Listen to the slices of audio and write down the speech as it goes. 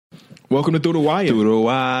Welcome to Through the Wire. Through the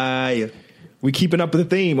Wire. We keeping up with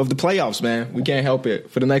the theme of the playoffs, man. We can't help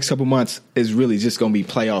it. For the next couple months, it's really just going to be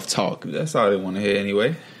playoff talk. That's all they want to hear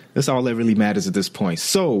anyway. That's all that really matters at this point.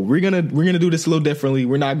 So we're gonna do this a little differently.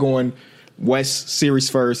 We're not going West Series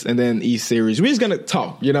first and then East Series. We're just gonna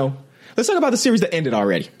talk. Let's talk about the series that ended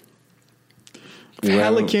already.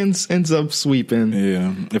 Pelicans ends up sweeping.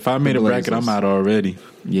 Yeah, if I made a bracket, I'm out already.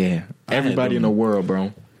 Yeah, everybody in the world,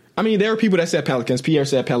 bro. I mean, there are people that said Pelicans. Pierre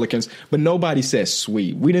said Pelicans, but nobody said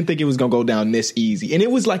sweep. We didn't think it was going to go down this easy. And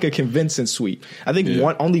it was like a convincing sweep. I think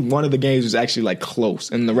only one of the games was actually like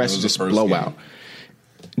close, and the rest was just blowout.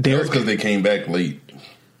 That's because they came back late.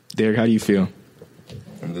 Derek, how do you feel?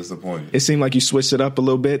 I'm disappointed. It seemed like you switched it up a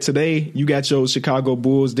little bit. Today, you got your Chicago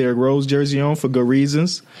Bulls Derrick Rose jersey on for good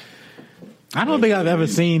reasons. I don't think I've ever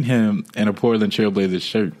seen him in a Portland Trailblazers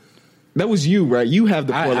shirt. That was you, right? You have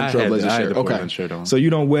the Portland Trailblazers shirt. I had the Portland shirt on. So you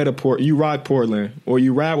don't wear you rock Portland, or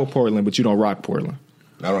you ride with Portland, but you don't rock Portland.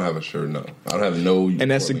 I don't have a shirt, no. I don't have no.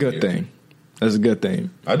 And that's a good thing. That's a good thing.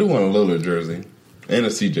 I do want a Lillard jersey and a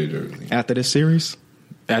CJ jersey. After this series?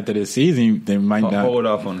 After this season, they might not. Hold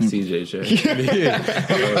off on the CJ jersey.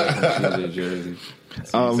 CJ jersey.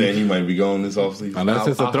 So saying he might be going this offseason? Unless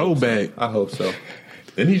it's a throwback. I hope so.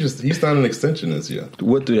 Then he signed an extension this year.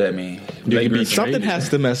 What do that mean? Something has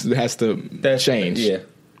to change. Yeah,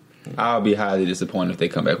 I'll be highly disappointed if they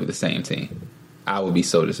come back with the same team. I would be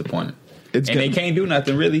so disappointed. They can't do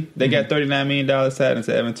nothing really. They got $39 million tied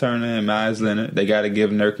into Evan Turner and Myles Leonard. They got to give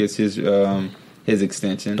Nurkic his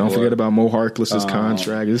extension. Don't forget about Mo Harkless's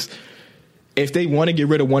contract. If they want to get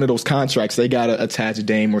rid of one of those contracts, they got to attach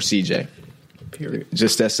Dame or CJ. Period.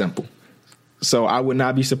 Just that simple. So I would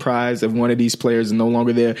not be surprised if one of these players is no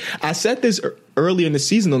longer there. I said this earlier in the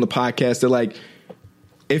season on the podcast that,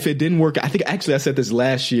 if it didn't work, I think actually I said this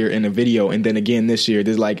last year in a video and then again this year.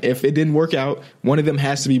 There's if it didn't work out, one of them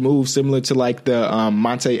has to be moved, similar to the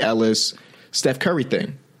Monte Ellis, Steph Curry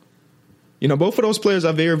thing. Both of those players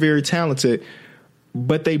are very, very talented,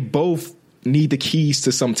 but they both need the keys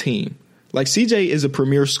to some team. CJ is a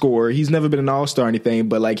premier scorer. He's never been an all-star or anything,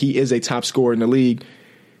 but he is a top scorer in the league.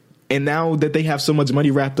 And now that they have so much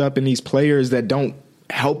money wrapped up in these players that don't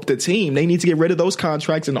help the team, they need to get rid of those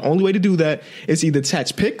contracts. And the only way to do that is either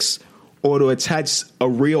attach picks or to attach a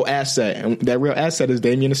real asset. And that real asset is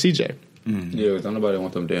Damian and CJ. Mm-hmm. Yeah, because nobody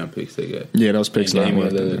want them damn picks they got. Yeah, those picks not Damian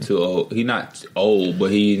Lillard too old. He's not old, but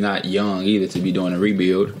he's not young either to be doing a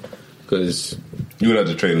rebuild. Because you would have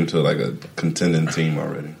to trade him to a contending team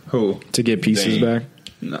already. Who? To get pieces back?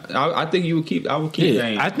 No, I think you would keep. I would keep.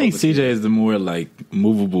 Yeah, I think CJ is the more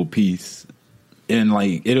movable piece, and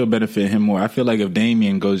it'll benefit him more. I feel like if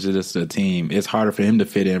Damian goes to just a team, it's harder for him to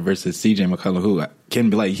fit in versus CJ McCollum, who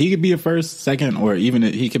can be he could be a first, second, or even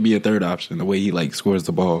he could be a third option. The way he scores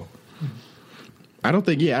the ball. I don't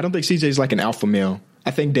think CJ's an alpha male.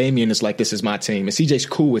 I think Damian is this is my team, and CJ's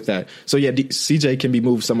cool with that. So yeah, CJ can be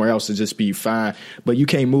moved somewhere else to just be fine, but you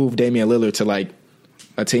can't move Damian Lillard to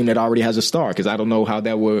a team that already has a star, because I don't know how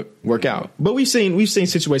that would work out. But we've seen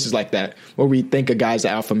situations like that where we think a guy's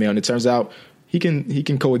an alpha male, and it turns out he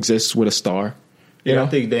can coexist with a star. I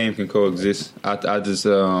think Dame can coexist. I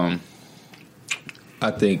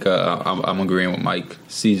think I'm agreeing with Mike.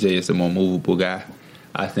 CJ is the more movable guy.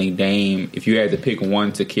 I think Dame, if you had to pick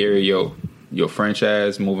one to carry your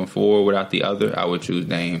franchise moving forward without the other, I would choose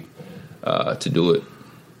Dame to do it.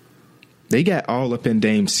 They got all up in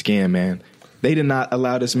Dame's skin, man. They did not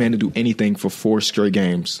allow this man to do anything for 4 straight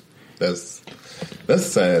games. That's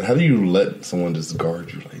sad. How do you let someone just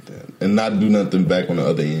guard you like that and not do nothing back on the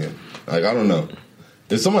other end? I don't know.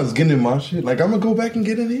 If someone's getting in my shit, I'm gonna go back and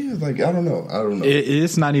get in his. I don't know.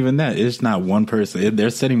 It's not even that. It's not one person.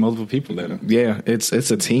 They're setting multiple people at him. Yeah, it's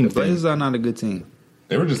a team. The Blazers are not a good team.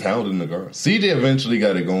 They were just hounding the guard. CJ eventually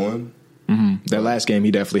got it going. Mm-hmm. That last game,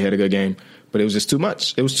 he definitely had a good game, but it was just too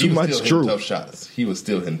much. It was too much. Drew. Tough shots. He was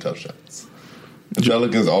still hitting tough shots. The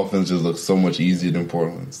Pelicans' offense just looked so much easier than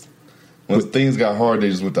Portland's. Once things got hard, they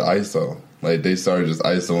just went to ISO. They started just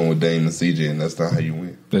ISOing with Dame and CJ, and that's not how you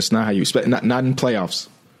win. That's not how you expect. Not in playoffs.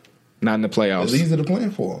 Not in the playoffs. It's easy to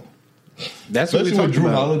plan for. That's what we talked Drew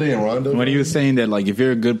about. Holiday and Rondo. When he was saying that, if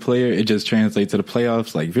you're a good player, it just translates to the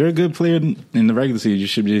playoffs. If you're a good player in the regular season, you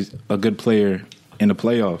should be a good player in the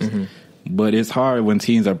playoffs. Mm-hmm. But it's hard when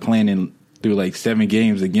teams are planning through 7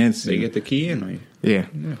 games against you. They get the key in on you. Yeah.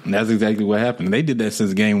 And that's exactly what happened. They did that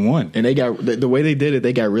since game 1. And they got the way they did it.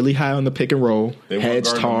 They got really high on the pick and roll,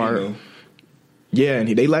 hedged hard. Yeah, and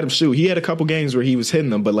they let him shoot. He had a couple games where he was hitting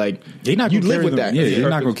them, but you live with that. Yeah, you're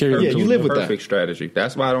not gonna carry them. Yeah, you live with that. Perfect strategy.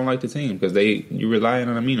 That's why I don't like the team, because you relying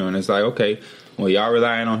on Amino, and it's okay. Well, y'all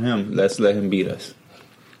relying on him. Let's let him beat us.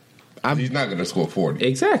 He's not going to score 40.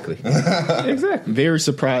 Exactly. Very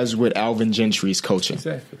surprised with Alvin Gentry's coaching.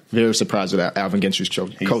 Exactly. Very surprised with Alvin Gentry's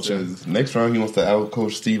coaching. He says next round he wants to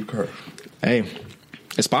out-coach Steve Kerr. Hey,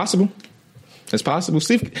 it's possible. It's possible.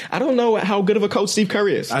 Steve, I don't know how good of a coach Steve Kerr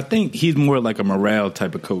is. I think he's more like a morale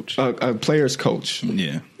type of coach. A player's coach.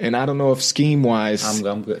 Yeah. And I don't know if scheme-wise...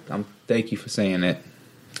 I'm good. Thank you for saying that,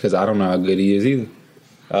 because I don't know how good he is either.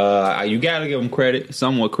 You got to give him credit,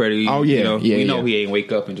 somewhat credit. Oh, yeah. We know he ain't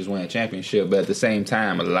wake up and just win a championship, but at the same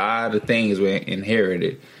time, a lot of things were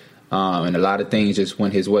inherited, and a lot of things just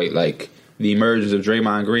went his way. Like the emergence of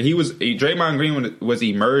Draymond Green. Draymond Green was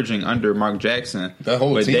emerging under Mark Jackson, that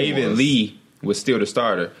whole but team David Lee was still the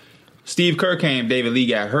starter. Steve Kerr came, David Lee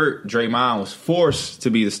got hurt, Draymond was forced to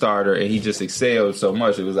be the starter, and he just excelled so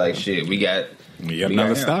much. It was like, shit, we got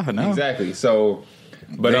another star now. Exactly. So...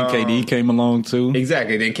 But then KD came along too.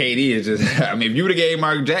 Exactly. Then KD is just. I mean, if you would have gave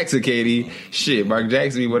Mark Jackson KD, shit, Mark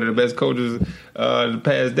Jackson be one of the best coaches the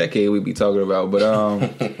past decade we'd be talking about.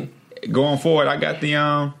 But going forward, I got the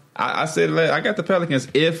I said I got the Pelicans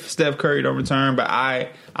if Steph Curry don't return. But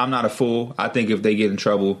I'm not a fool. I think if they get in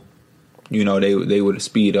trouble, they would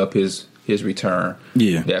speed up his return.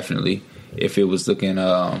 Yeah, definitely. If it was looking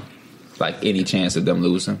like any chance of them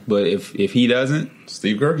losing, but if he doesn't,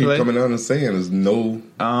 Steve Kerr keep coming out and saying there's no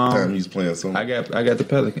time he's playing. So I got the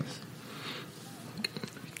Pelicans.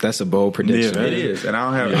 That's a bold prediction. Yeah, it is, and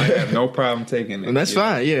I have no problem taking it. And that's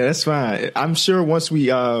fine. Yeah, that's fine. I'm sure once when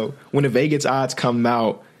the Vegas odds come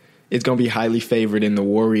out, it's going to be highly favored in the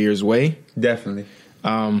Warriors' way. Definitely.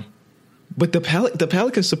 But the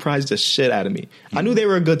Pelicans surprised the shit out of me. I knew they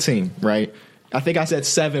were a good team, right? I think I said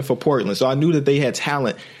 7 for Portland, so I knew that they had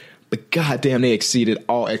talent. But goddamn, they exceeded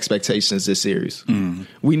all expectations this series.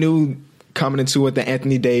 We knew coming into it that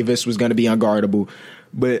Anthony Davis was going to be unguardable,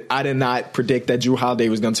 but I did not predict that Jrue Holiday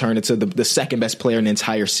was going to turn into the second best player in the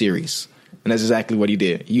entire series. And that's exactly what he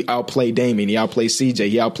did. He outplayed Damian. He outplayed CJ.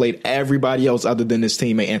 He outplayed everybody else other than his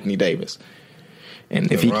teammate Anthony Davis. And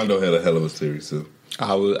Rondo had a hell of a series too.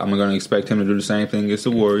 I'm going to expect him to do the same thing against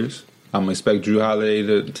the Warriors. I'm gonna expect Jrue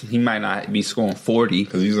Holiday he might not be scoring 40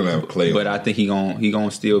 because he's gonna have Clay, but I think he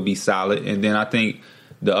gonna still be solid. And then I think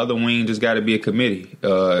the other wing just got to be a committee.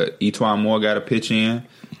 Etuan Moore got to pitch in.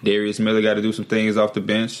 Darius Miller got to do some things off the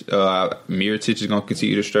bench. Mirotic is gonna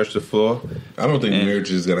continue to stretch the floor. I don't think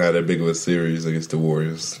Mirotic is gonna have that big of a series against the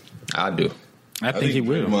Warriors. I do. I think he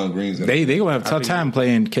will. They gonna have a tough time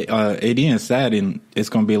playing AD inside, and it's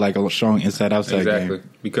gonna be like a strong inside-outside game.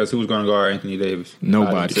 Because who's gonna guard Anthony Davis?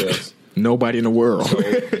 Nobody. Nobody in the world. So,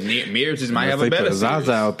 Mirrors just might have a better put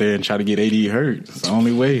Zaza out there and try to get AD hurt. It's the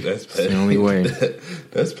only way. That's petty. The only way.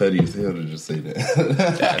 That's petty as hell to just say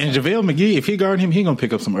that. And JaVale McGee, if he guard him, he gonna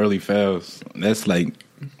pick up some early fouls. That's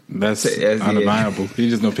undeniable.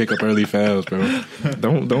 He's just gonna pick up early fouls, bro.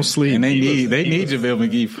 Don't sleep. And they need JaVale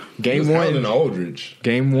McGee. Game one, Aldridge.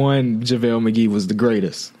 Game 1, JaVale McGee was the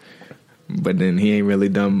greatest, but then he ain't really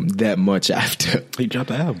done that much after. He dropped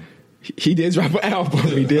the album. He did drop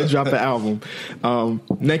an album.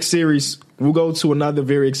 Next series, we'll go to another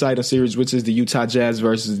very exciting series, which is the Utah Jazz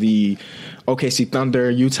versus the OKC Thunder.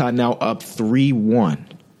 Utah now up 3-1.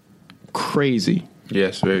 Crazy.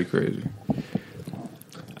 Yes, very crazy.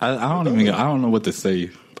 I don't know what to say.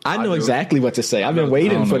 I know exactly what to say. I've been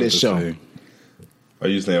waiting for this show. Say. Are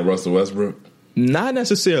you saying Russell Westbrook? Not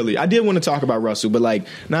necessarily. I did want to talk about Russell, but not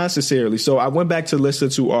necessarily. So I went back to listen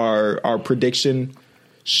to our prediction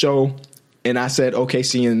show, and I said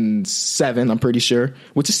OKC in 7, I'm pretty sure,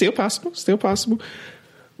 which is still possible.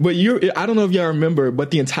 But I don't know if y'all remember,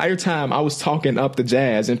 but the entire time I was talking up the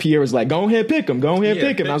Jazz, and Pierre was like, go ahead, pick him.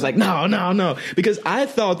 And I was like, no. Because I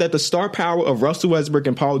thought that the star power of Russell Westbrook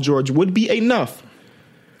and Paul George would be enough.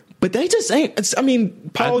 But they just ain't. I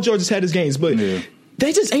mean, Paul George has had his games, but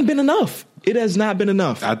they just ain't been enough. It has not been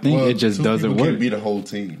enough. I think it just doesn't work. Can't be the whole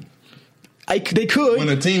team. They could. When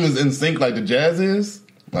a team is in sync like the Jazz is,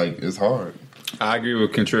 it's hard. I agree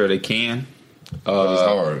with Contreras. They can. But it's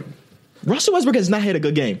hard. Russell Westbrook has not had a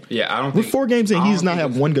good game. Yeah, I don't. With 4 games in, he's not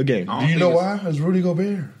had one good game. Do you know why? It's Rudy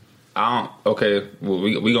Gobert. Okay, well,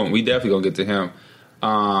 we definitely gonna get to him.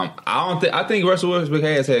 I think Russell Westbrook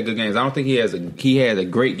has had good games. I don't think he had a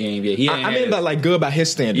great game yet. I mean, good by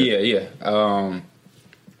his standard. Yeah.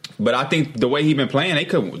 But I think the way he's been playing,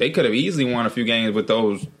 they could have easily won a few games with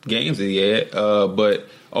those games that he had. But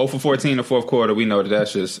 0 for 14 in the fourth quarter, we know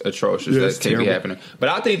that's just atrocious. Yeah, that can't be happening. But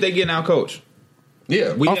I think they getting out coached.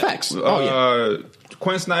 Yeah. Facts.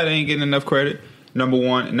 Quinn Snyder ain't getting enough credit. Number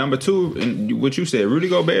one. Number two, and what you said, Rudy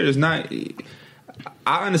Gobert is not.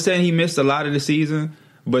 I understand he missed a lot of the season,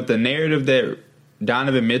 but the narrative that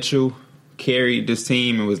Donovan Mitchell carried this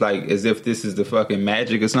team and was like as if this is the fucking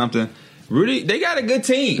Magic or something. Rudy, they got a good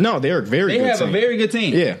team. No, they're a very. They have a very good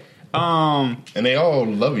team. Yeah. And they all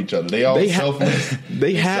love each other. They all selfless.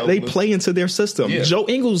 They play into their system. Yeah. Joe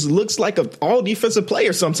Ingles looks like an all defensive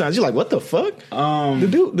player sometimes. You're like, what the fuck? The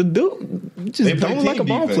dude just don't look like a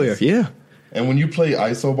ball player. Yeah. And when you play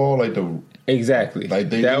iso ball exactly, like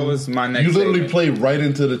that was my next. You literally play right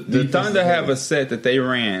into the Thunder have a set that they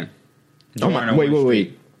ran.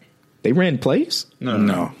 Wait. They ran plays?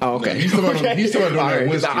 No. Oh, okay. He's talking about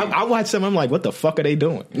doing I watched them. I'm like, what the fuck are they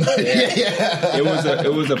doing? It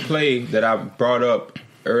was a play that I brought up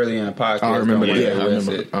early in the podcast. I remember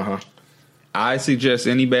that. I suggest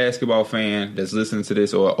any basketball fan that's listening to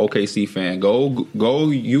this or OKC fan, go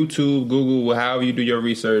YouTube, Google, however you do your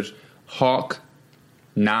research, Hawk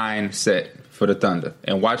 9 set for the Thunder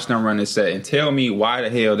and watch them run this set and tell me why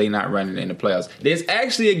the hell they not running it in the playoffs. There's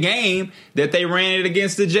actually a game that they ran it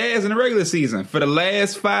against the Jazz in the regular season for the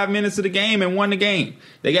last 5 minutes of the game and won the game.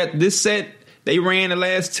 They got this set. They ran the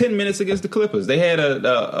last 10 minutes against the Clippers. They had a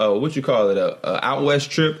out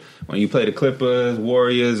west trip when you play the Clippers,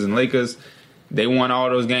 Warriors, and Lakers. They won all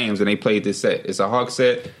those games and they played this set. It's a Hawk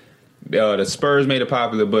set. The Spurs made it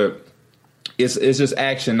popular, but it's just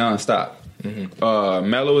action nonstop. Mm-hmm.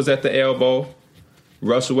 Melo is at the elbow.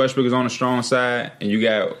 Russell Westbrook is on the strong side, and you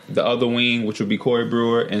got the other wing, which would be Corey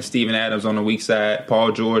Brewer, and Steven Adams on the weak side.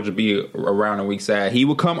 Paul George would be around the weak side. He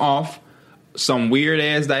would come off some weird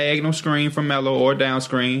ass diagonal screen from Melo or down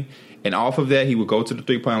screen, and off of that he would go to the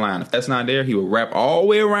 3-point line. If that's not there, he would wrap all the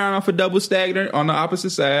way around off a double stagger on the opposite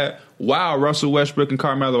side while Russell Westbrook and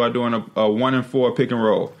Carmelo are doing a 1-and-4 pick and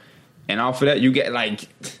roll. And off of that, you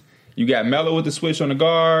got Melo with the switch on the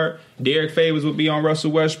guard. Derek Favors would be on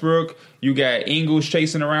Russell Westbrook. You got Ingles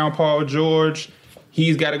chasing around Paul George.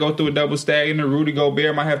 He's got to go through a double stagger. Rudy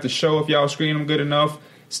Gobert might have to show if y'all screen him good enough.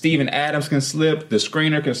 Steven Adams can slip. The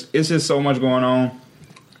screener can. It's just so much going on.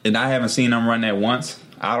 And I haven't seen them run that once.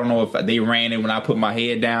 I don't know if they ran it when I put my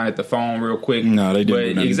head down at the phone real quick. No, they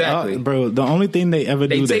didn't. Exactly. Bro, the only thing they ever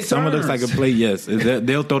do that some of us like a play, yes, is that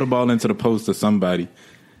they'll throw the ball into the post to somebody.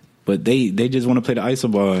 But they just want to play the iso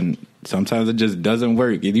ball, and sometimes it just doesn't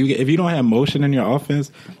work. If you don't have motion in your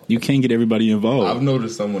offense, you can't get everybody involved. I've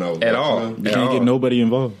noticed some when I was at all. You can't get nobody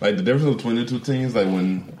involved. Like the difference between the two teams, like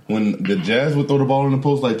when the Jazz would throw the ball in the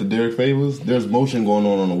post, like to Derek Favors, there's motion going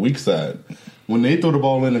on the weak side. When they throw the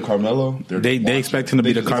ball in to Carmelo, they expect him to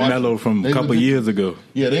be the Carmelo from a couple years ago.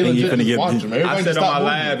 Yeah, they legit just watch him. I said on my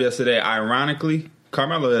live yesterday, ironically,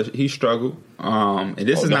 Carmelo, he struggled. And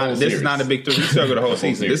this is not a big three. He struggled the whole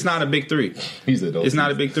season. This is not a big three. It's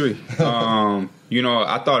not a big three.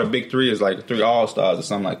 I thought a big three is like 3 All-Stars or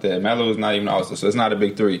something like that. Melo is not even All-Star, so it's not a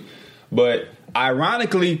big three. But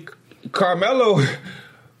ironically, Carmelo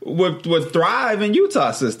would thrive in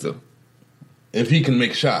Utah's system. If he can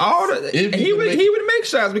make shots. He would make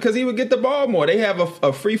shots because he would get the ball more. They have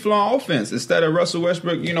a free-flowing offense instead of Russell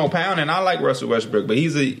Westbrook, pounding. I like Russell Westbrook, but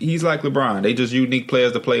he's like LeBron. They just unique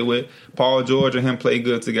players to play with. Paul George and him play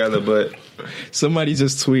good together, but somebody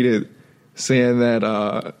just tweeted saying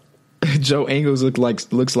that Joe Ingles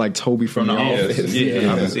looks like Toby from The Office.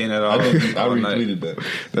 Yeah, I've been seeing that all I retweeted that.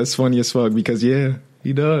 That's funny as fuck because, yeah,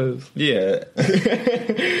 he does. Yeah.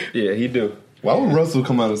 Yeah, he do. Why would Russell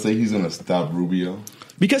come out and say he's going to stop Rubio?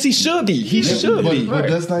 Because he should be. He should be. But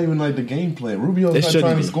that's not even like the game plan. Rubio's not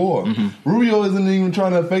trying to score. Mm-hmm. Rubio isn't even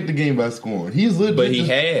trying to affect the game by scoring. He's legit. But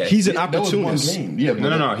he's an opportunist. Yeah,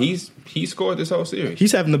 no. He scored this whole series.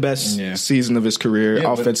 He's having the best season of his career,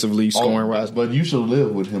 offensively, scoring-wise. But you should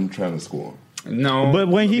live with him trying to score. No, but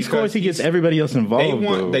when he scores, he gets everybody else involved. They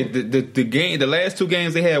won the game. The last 2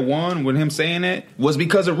 games they had won with him saying that was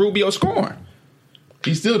because of Rubio scoring.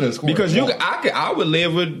 He still didn't score. Because I would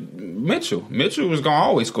live with Mitchell. Mitchell was going to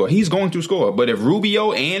always score. He's going to score. But if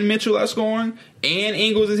Rubio and Mitchell are scoring and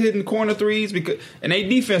Ingles is hitting corner threes, and their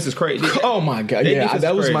defense is crazy. Oh, my God. Yeah,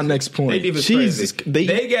 that was my next point. Their defense is crazy.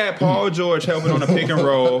 They got Paul George helping on the pick and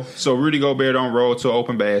roll so Rudy Gobert don't roll to an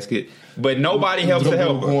open basket. But nobody helps the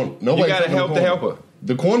helper. You got to help the helper.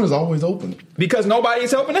 The corner's always open. Because nobody is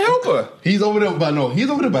helping the helper. He's over there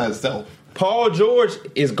by himself. Paul George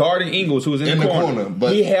is guarding Ingles, who's in the corner.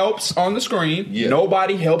 But he helps on the screen. Yeah.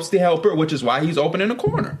 Nobody helps the helper, which is why he's open in the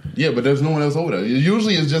corner. Yeah, but there's no one else over there.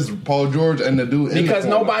 Usually it's just Paul George and the dude in the corner. Because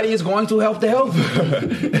nobody is going to help the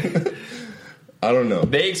helper. I don't know.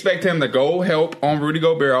 They expect him to go help on Rudy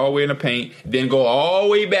Gobert all the way in the paint, then go all the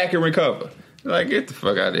way back and recover. Like, get the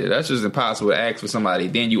fuck out of here. That's just impossible to ask for somebody.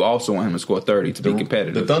 Then you also want him to score 30 to be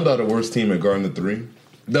competitive. The Thunder are the worst team at guarding the three.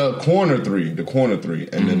 The corner three,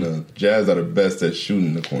 and then the Jazz are the best at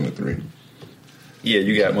shooting the corner three. Yeah,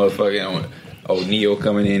 you got motherfucking O'Neal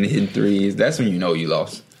coming in hitting threes. That's when you know you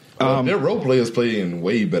lost. Their role players playing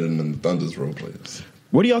way better than the Thunder's role players.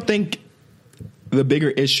 What do y'all think the bigger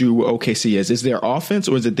issue with OKC is? Is their offense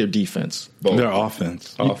or is it their defense? Both. Their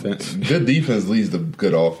offense. Good defense leads to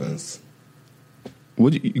good offense.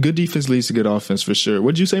 Good defense leads to good offense for sure.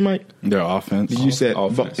 What did you say, Mike? Their offense. You said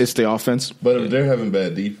offense. It's the offense. But if they're having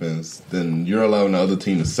bad defense, then you're allowing the other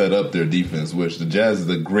team to set up their defense, which the Jazz is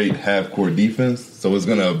a great half-court defense, so it's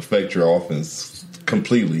going to affect your offense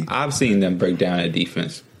completely. I've seen them break down at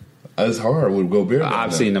defense. It's hard with Gobert.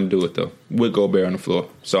 I've seen them do it, though, with Gobert on the floor.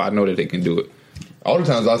 So I know that they can do it. All the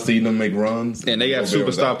times I've seen them make runs. And they got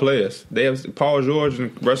superstar players. They have Paul George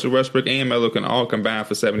and Russell Westbrook and Melo can all combine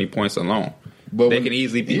for 70 points alone. But they can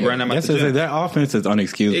easily run them out the gym. Their offense is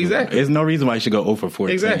unexcusable. Exactly. There's no reason why you should go 0 for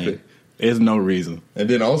 14. Exactly. There's no reason. And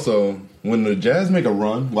then also, when the Jazz make a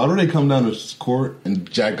run, why do they come down the court and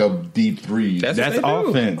jack up deep threes? That's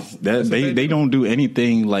offense. They don't do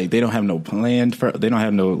anything like they don't have no plan for. They don't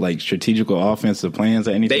have no like strategical offensive plans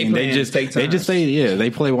or anything. They just say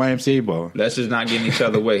they play YMCA ball. That's just not getting each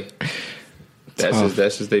other way.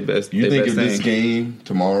 That's just their best. You think if thing. this game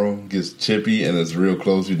tomorrow gets chippy and it's real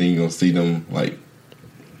close, you think you're gonna see them like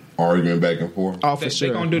arguing back and forth? Oh, for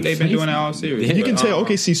sure. They've been doing that all series. You can tell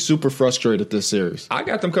OKC's super frustrated this series. I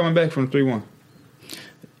got them coming back from 3-1.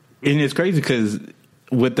 And it's crazy because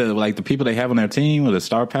with the people they have on their team with the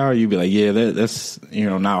star power, you'd be like, yeah, that's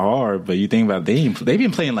not hard. But you think about they've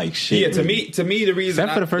been playing like shit. Yeah, to me, the reason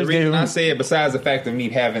I say it, besides the fact of me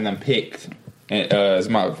having them picked, and as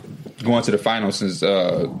my going to the finals since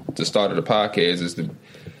the start of the podcast, is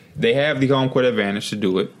they have the home court advantage to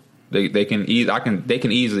do it. They can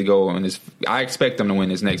easily go on this. I expect them to win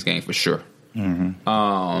this next game for sure. Mm-hmm.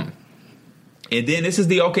 And then this is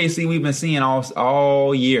the OKC we've been seeing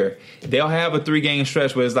all year. They'll have a 3-game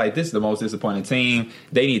stretch where it's like, this is the most disappointing team.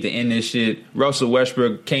 They need to end this shit. Russell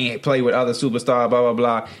Westbrook can't play with other superstars, blah, blah,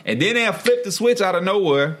 blah. And then they'll flip the switch out of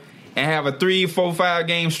nowhere and have a 3, 4, 5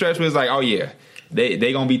 game stretch where it's like, oh yeah,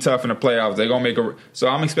 they gonna be tough in the playoffs. They're gonna make so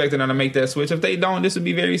I'm expecting them to make that switch. If they don't, this would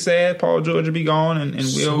be very sad. Paul George will be gone, and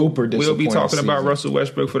we'll be talking about Russell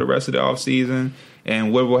Westbrook for the rest of the offseason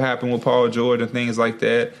and what will happen with Paul George and things like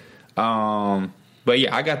that. But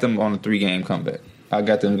yeah, I got them on a 3-game comeback. I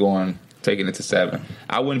got them taking it to 7.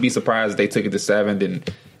 I wouldn't be surprised if they took it to 7, then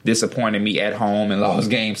disappointed me at home and lost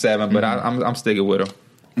game 7. But I'm sticking with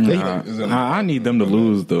them. I need them to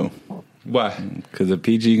lose though. Why? Because if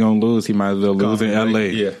PG gonna lose, he might as well lose in LA.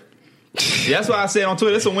 Yeah. That's why I said on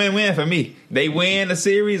Twitter, it's a win-win for me. They win the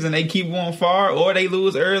series and they keep going far, or they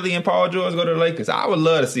lose early and Paul George go to the Lakers. I would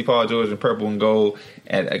love to see Paul George in purple and gold.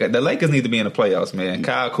 And the Lakers need to be in the playoffs, man.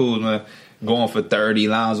 Kyle Kuzma going for 30,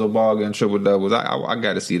 Lonzo Ball getting triple doubles. I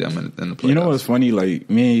got to see them in the playoffs. You know what's funny? Like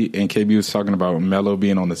me and KB was talking about Melo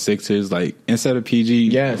being on the Sixers. Like instead of PG,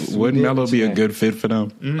 wouldn't Melo be a good fit for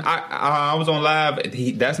them? I was on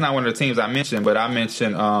live. That's not one of the teams I mentioned, but I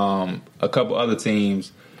mentioned a couple other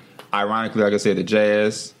teams. Ironically, like I said, the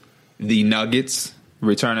Jazz, the Nuggets,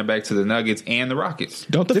 returning back to the Nuggets, and the Rockets.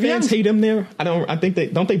 Don't the fans hate him there? I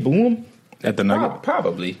think don't they boo him at the Nuggets?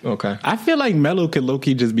 Probably. Okay. I feel like Melo could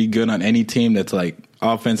low-key just be good on any team that's like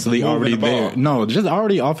offensively already there. No, just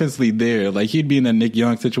already offensively there. Like he'd be in the Nick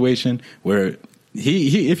Young situation where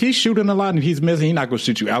he if he's shooting a lot and he's missing, he's not gonna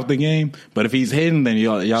shoot you out the game. But if he's hitting, then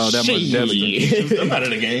y'all that much deadly. Shoots out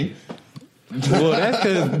of the game. Well, that's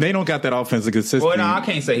because they don't got that offensive consistency. Well, no, I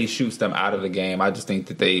can't say he shoots them out of the game. I just think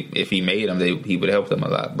that if he made them, he would help them a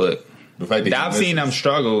lot. But I've seen them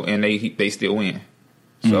struggle and they still win.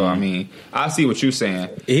 So I mean, I see what you're saying.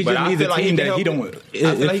 But I feel like he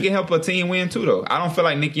can help a team win too, though. I don't feel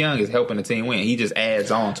like Nick Young is helping a team win. He just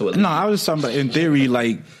adds on to it. No, I was just talking about in theory,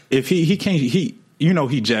 like if he can't, he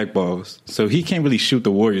jackballs, so he can't really shoot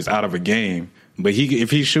the Warriors out of a game. But if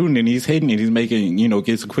he's shooting and he's hitting and he's making,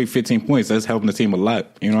 gets a quick 15 points, that's helping the team a lot.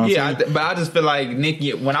 You know what I'm saying? But I just feel like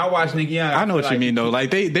when I watch Nick Young, I know what you mean though. Like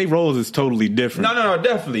they roles is totally different. No,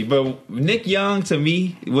 definitely. But Nick Young, to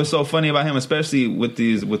me, what's so funny about him, especially with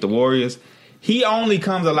the Warriors, he only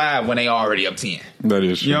comes alive when they already up 10. That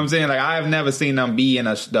is true. You know what I'm saying? Like I've never seen them be in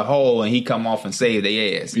the hole and he come off and save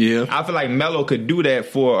their ass. Yeah. I feel like Melo could do that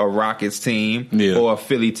for a Rockets team or a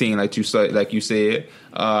Philly team, like you said.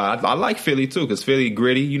 I like Philly too because Philly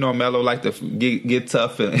gritty. Melo like to get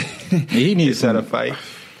tough and he needs to fight.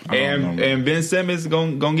 And Ben Simmons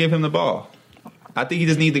gonna give him the ball. I think you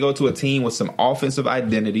just need to go to a team with some offensive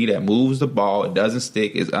identity that moves the ball, it doesn't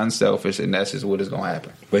stick, is unselfish, and that's just what is going to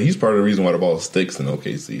happen. But he's part of the reason why the ball sticks in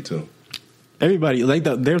OKC too. Everybody, like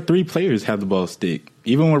their 3 players have the ball stick.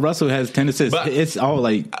 Even when Russell has 10 assists, it's all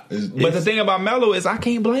like. But the thing about Melo is I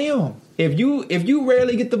can't blame him. if you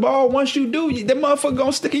rarely get the ball, once you do, that motherfucker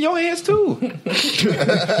gonna stick in your hands too.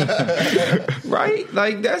 Right?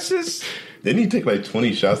 Like that's just. Didn't he take like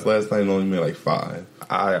 20 shots last night and only made like 5?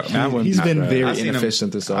 He's been very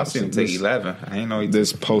inefficient this offseason. I've seen him take 11. I ain't know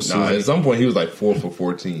this postseason. Nah, at some point he was like 4 for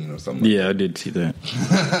 14 or something. Yeah, I did see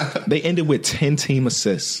that. They ended with 10 team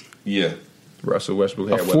assists. Yeah. Russell Westbrook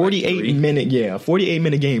had a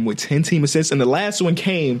 48-minute game with 10 team assists, and the last one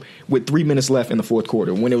came with 3 minutes left in the fourth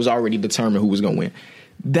quarter when it was already determined who was going to win.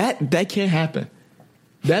 That can't happen.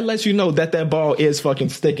 That lets you know that ball is fucking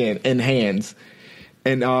sticking in hands.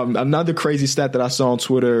 And another crazy stat that I saw on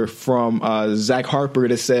Twitter from Zach Harper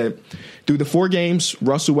that said, through the 4 games,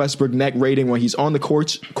 Russell Westbrook net rating when he's on the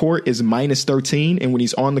court is minus 13, and when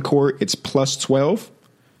he's on the court, it's plus 12.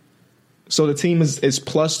 So the team is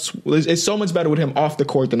plus. It's so much better with him off the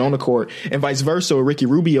court than on the court, and vice versa. With Ricky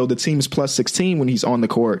Rubio, the team is plus 16 when he's on the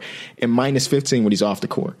court and minus 15 when he's off the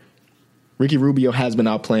court. Ricky Rubio has been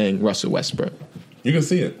outplaying Russell Westbrook. You can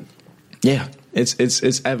see it. Yeah,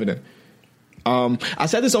 it's evident. I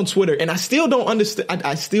said this on Twitter, and I still don't understand.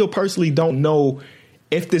 I still personally don't know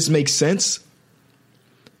if this makes sense.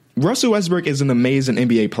 Russell Westbrook is an amazing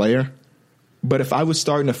NBA player, but if I was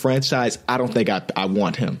starting a franchise, I don't think I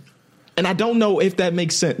want him. And I don't know if that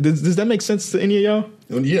makes sense. Does that make sense to any of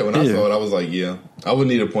y'all? Yeah, when I saw it, I was like, yeah. I would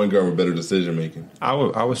need a point guard with better decision making. I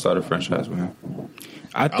would start a franchise with him.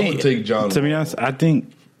 I would take John. To be honest, I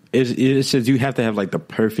think it's just you have to have like the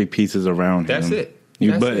perfect pieces around him. That's it.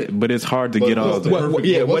 But it's hard to get all of them. What's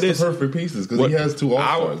the perfect pieces? Because he has 2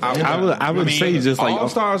 All-Stars. I would say just like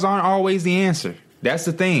All-Stars aren't always the answer. That's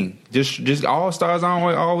the thing. Just All-Stars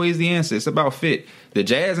aren't always the answer. It's about fit. The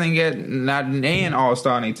Jazz ain't got not an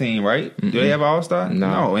All-Star on their team, right? Mm-hmm. Do they have an All-Star?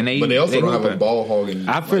 No. And but they also don't have a ball hogging.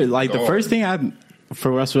 I feel like the first thing for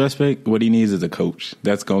Russell Westbrook, what he needs is a coach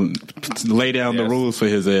that's going to lay down the rules for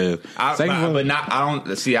his ass.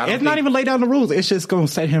 It's not even lay down the rules. It's just going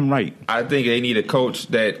to set him right. I think they need a coach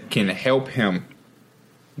that can help him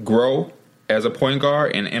grow as a point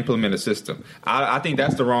guard and implement a system. I think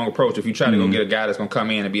that's the wrong approach. If you try to go get a guy that's going to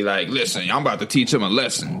come in and be like, listen, I'm about to teach him a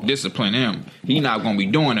lesson, discipline him. He's not going to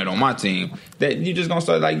be doing it on my team. That you're just going to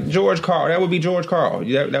start like George Karl. That would be George Karl.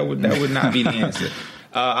 That would not be the answer.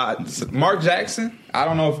 Mark Jackson. I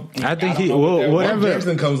don't know if I think whatever. Mark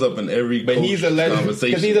Jackson comes up in every but he's a legend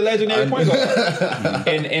because he's a legendary point guard.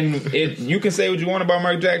 and you can say what you want about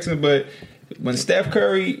Mark Jackson, but when Steph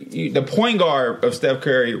Curry, the point guard of Steph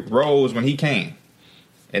Curry rose when he came,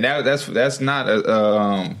 and that's not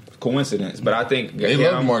a coincidence. But I think they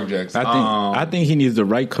love Mark Jackson. I think he needs the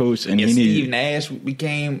right coach, and Steve Nash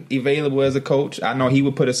became available as a coach. I know he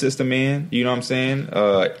would put a system in. You know what I'm saying?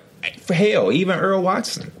 For hell, even Earl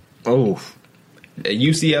Watson. Oh,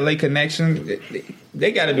 UCLA connection.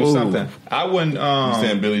 They got to do something. I wouldn't. You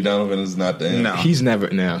saying Billy Donovan is not the answer? No, he's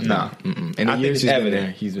never. No. And I think it's evident.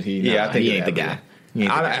 I think he ain't the guy.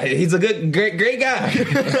 He's a great guy.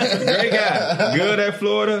 Great guy. Good at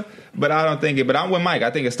Florida. But I don't think it. But I'm with Mike.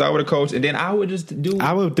 I think it start with a coach, and then I would do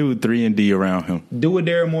 3-and-D around him. Do what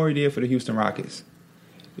Daryl Morey did for the Houston Rockets.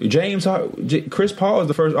 Chris Paul is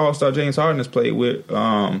the first All-Star James Harden has played with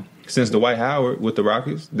since Dwight Howard with the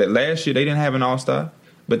Rockets. That last year they didn't have an All-Star,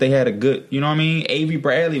 but they had a good. You know what I mean? Avery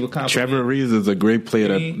Bradley would compliment. Trevor Reeves is a great player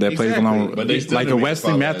that plays along. But like a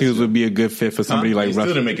Wesley Matthews would be a good fit for somebody like Russell.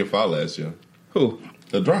 They still didn't make it far last year. Who?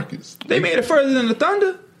 The Rockets. They made it further than the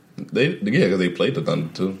Thunder. Because they played the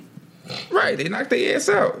Thunder too. Right, they knocked their ass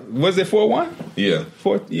out. Was it 4-1? Yeah,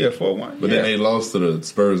 4-1. But then they lost to the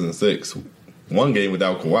Spurs in 6. One game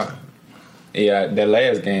without Kawhi. Yeah, that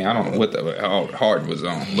last game, I don't know what how Harden was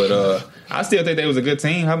on, but I still think they was a good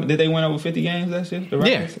team. Did they win over 50 games last year? The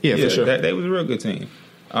Rockets? Yeah, for sure. They was a real good team.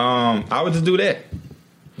 I would just do that.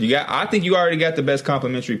 I think you already got the best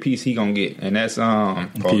complimentary piece he gonna get, and that's Paul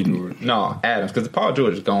George. No, Adams, because Paul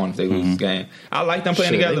George is gone if they lose this game. I like them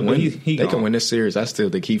playing together, but they can win this series. I still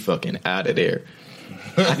think he fucking out of there.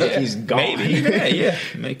 I think he's gone. Maybe,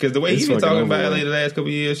 because the way he's been talking about LA the last couple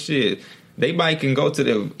of years, shit. They might can go to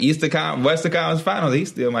the Western Conference Finals. He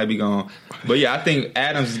still might be gone. But yeah, I think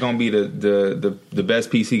Adams is going to be the best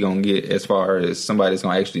piece he going to get as far as somebody that's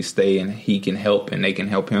going to actually stay and he can help and they can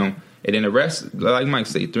help him. And then the rest, like Mike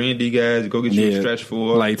said, 3-and-D guys, go get you a stretch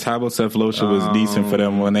for. Like Thabo Cephalosha was decent for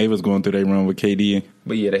them when they was going through their run with KD.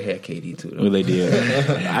 But yeah, they had KD too. Though. Well, they did.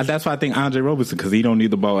 That's why I think Andre Roberson, because he don't need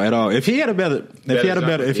the ball at all. If he had a better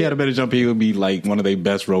jumper, he would be like one of their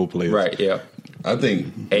best role players. Right. Yeah. I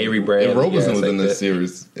think Avery Bradley. If Roberson was in this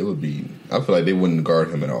series, it would be. I feel like they wouldn't guard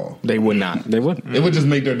him at all. They would not. They would. It would just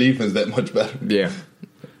make their defense that much better. Yeah.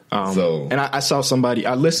 And I saw somebody.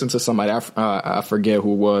 I listened to somebody. I forget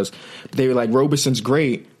who it was. They were like, Robeson's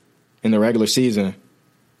great, in the regular season,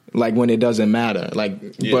 like when it doesn't matter. Like,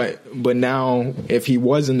 but now if he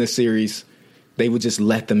was in this series, they would just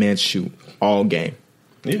let the man shoot all game.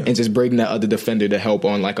 Yeah. And just bring that other defender to help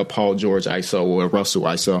on like a Paul George ISO or a Russell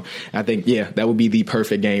ISO. I think, that would be the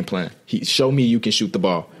perfect game plan. Show me you can shoot the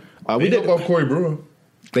ball. We know about Corey Brewer.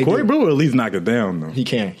 Corey Brewer at least knock it down, though. He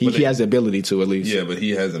can. He has the ability to at least. Yeah, but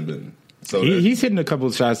he hasn't been. So he's hitting a couple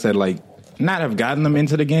of shots that like not have gotten them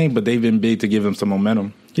into the game, but they've been big to give him some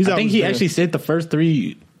momentum. I think he actually hit the first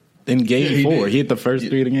 3 in game 4. He hit the first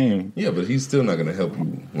 3 of the game. Yeah, but he's still not going to help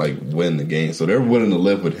you like win the game. So they're willing to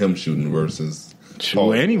live with him shooting versus.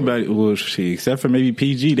 Well, anybody, except for maybe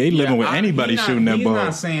PG, they living with anybody shooting that ball. He's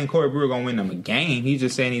not saying Corey Brewer going to win them a game. He's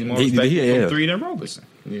just saying he's more effective from 3 than Roberson.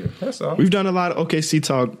 Yeah, that's all. We've done a lot of OKC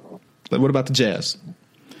talk. What about the Jazz?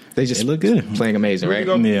 They look good, playing amazing, right?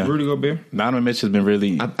 Rudy Gobert. Donovan Mitchell's been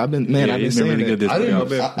really. I've been saying really good this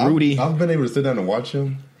year. Rudy, I've been able to sit down and watch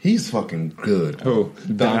him. He's fucking good. Who?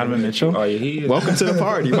 Donovan Mitchell? Oh, yeah, he is. Welcome to the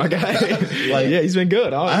party, my guy. He's been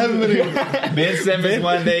good. I haven't been able Ben Simmons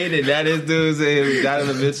one day, that is dude's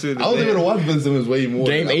Donovan Mitchell. I was able to watch Ben Simmons way more.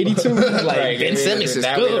 Game 82? Like, Ben Simmons is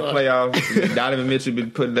good. In the playoffs, Donovan Mitchell been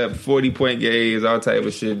putting up 40-point games, all type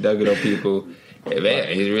of shit, dugging on people. Yeah, man,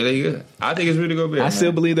 he's really good. I think it's Rudy Gobert. I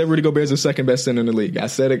still believe that Rudy Gobert is the second best center in the league. I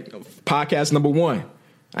said it, podcast number 1.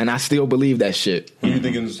 And I still believe that shit. Who you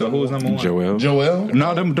thinking? So who's number 1? Joel?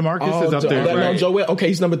 No, DeMarcus is up there. No, Joel. Okay,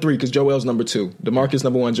 he's number 3 because Joel's number 2. DeMarcus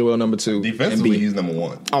number 1, Joel number 2. Defensively, he's number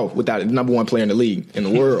 1. Oh, without it, number 1 player in the league, in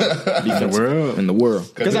the world. In the world.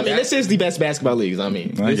 Because this is the best basketball leagues. I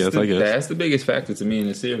guess. That's the biggest factor to me in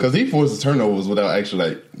the series. Because he forces turnovers without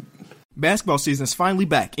actually like. Basketball season is finally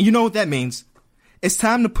back, and you know what that means. It's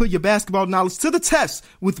time to put your basketball knowledge to the test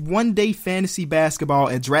with one-day fantasy basketball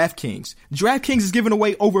at DraftKings. DraftKings is giving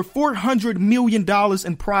away over $400 million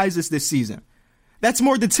in prizes this season. That's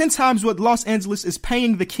more than 10 times what Los Angeles is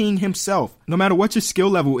paying the king himself. No matter what your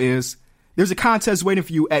skill level is, there's a contest waiting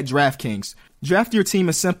for you at DraftKings. Draft your team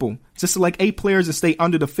is simple. Just select 8 players and stay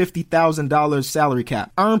under the $50,000 salary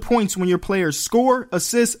cap. Earn points when your players score,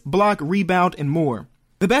 assist, block, rebound, and more.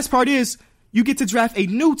 The best part is, you get to draft a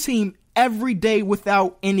new team every day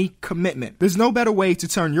without any commitment. There's no better way to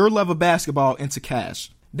turn your love of basketball into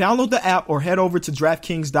cash. Download the app or head over to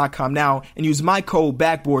DraftKings.com now and use my code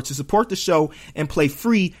BACKBOARD to support the show and play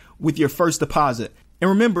free with your first deposit. And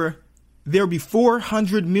remember, there'll be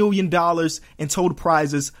 $400 million in total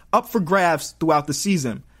prizes up for grabs throughout the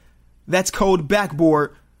season. That's code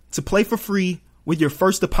BACKBOARD to play for free with your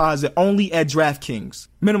first deposit only at DraftKings.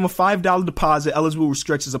 Minimum $5 deposit, eligible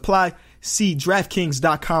restrictions apply. See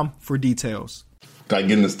DraftKings.com for details. Like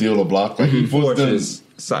getting a steal or block. Like he forces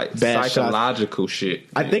psychological shit.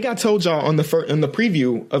 I think I told y'all in the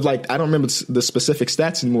preview of like, I don't remember the specific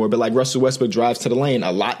stats anymore, but like Russell Westbrook drives to the lane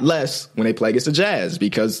a lot less when they play against the Jazz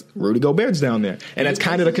because Rudy Gobert's down there. And that's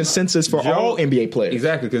kind of the consensus for all NBA players.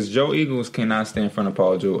 Exactly, because Joe Eagles cannot stand in front of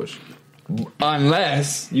Paul George.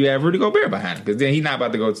 Unless you have Rudy Gobert behind him, because then he's not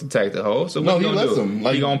about to go to attack the hole. So no, he lets him.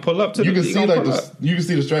 Like, he gonna pull up to you the. Can see like you can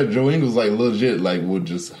see the stretch. Joe Ingles like legit like would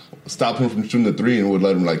just stop him from shooting the 3 and would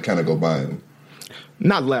let him like kind of go by him.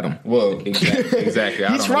 Not let him. Well, exactly.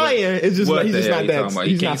 He's trying. It's just he's just not that.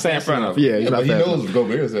 He's not fast enough. Yeah, he's not he fast knows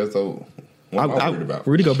Gobert's there, so. What am I worried about?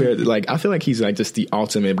 Rudy Gobert, like I feel like he's like just the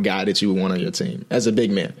ultimate guy that you would want on your team as a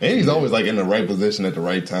big man. And he's always like in the right position at the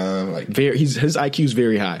right time. Like his IQ is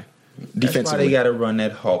very high. That's why they got to run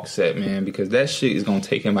that Hawk set, man, because that shit is going to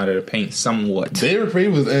take him out of the paint somewhat. Derrick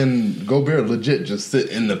Favors and Gobert legit just sit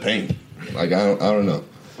in the paint. Like I don't know.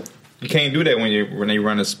 You can't do that when they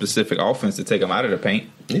run a specific offense to take them out of the paint.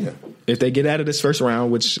 Yeah. If they get out of this first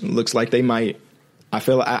round, which looks like they might,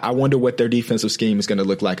 I wonder what their defensive scheme is going to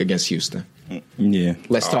look like against Houston. Yeah.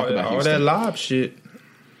 Let's talk about Houston. All that lob shit.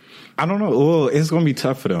 I don't know. Well, it's going to be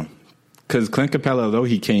tough for them because Clint Capella, though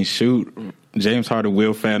he can't shoot, James Harden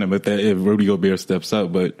will fan him if Rudy Gobert steps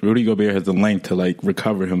up, but Rudy Gobert has the length to like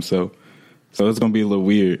recover himself, so it's gonna be a little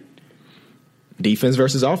weird. Defense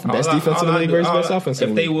versus offense. Best defense in the league versus best offense.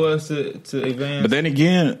 If they was to advance, but then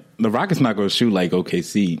again, the Rockets not gonna shoot like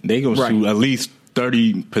OKC. They gonna shoot at least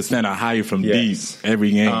 30% or higher from deep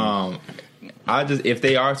every game. If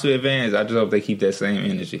they are to advance, I just hope they keep that same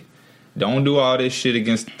energy. Don't do all this shit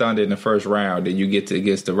against Thunder in the first round, then you get to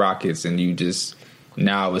against the Rockets and you just.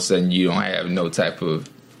 Now all of a sudden you don't have no type of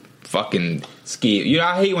fucking skill. You know,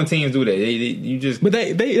 I hate when teams do that. But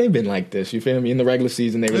they've been like this. You feel me? In the regular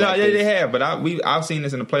season, they were. They have. But I've seen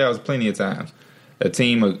this in the playoffs plenty of times. A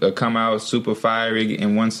team will come out super fiery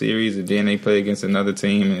in one series, and then they play against another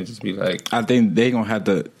team, and it just be like. I think they gonna have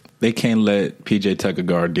to. They can't let PJ Tucker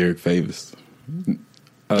guard Derrick Favors.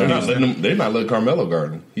 They're not letting Carmelo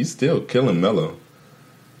guard him. He's still killing Melo.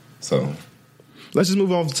 So let's just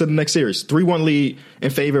move on to the next series. 3-1 lead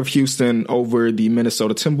in favor of Houston over the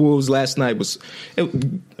Minnesota Timberwolves last night.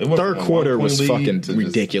 Third quarter was fucking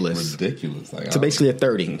ridiculous. To basically a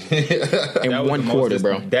 30 in one quarter,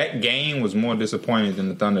 bro. That game was more disappointing than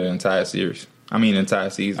the Thunder the entire series. Entire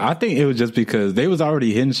season. I think it was just because they was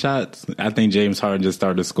already hitting shots. I think James Harden just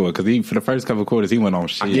started to score because for the first couple of quarters he went on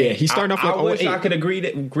shit. Yeah, he started off like I wish I could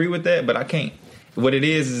agree with that, but I can't. What it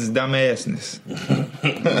is dumbassness.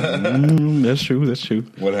 That's true.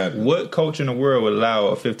 What happened? What coach in the world would allow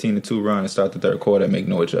a 15-2 run and start the third quarter and make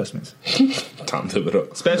no adjustments? Tom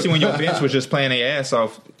Thibodeau. Especially when your bench was just playing their ass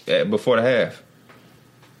off before the half.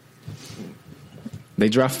 They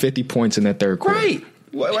dropped 50 points in that third quarter. Right.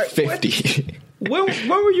 50. When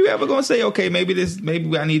were you ever going to say, okay, maybe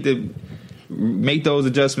I need to make those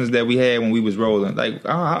adjustments that we had when we was rolling? Like,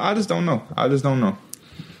 I just don't know.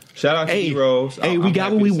 Shout out to D-Rose. We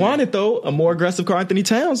got what we wanted, though. A more aggressive Karl Anthony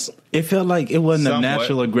Towns. It felt like it wasn't a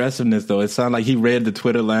natural aggressiveness, though. It sounded like he read the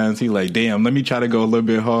Twitter lines. He like, damn, let me try to go a little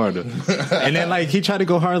bit harder. And then, he tried to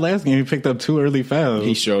go hard last game. He picked up 2 early fouls.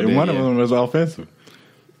 He sure did. And one of them was offensive.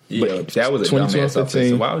 Yeah, that was a dumbass offense.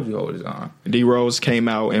 So why would you hold his arm? D-Rose came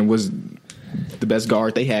out and was the best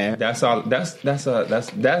guard they had. That's all. That's. Did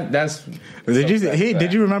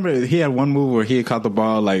you remember he had one move where he had caught the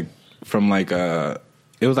ball from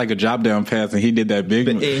it was like a drop down pass and he did that big.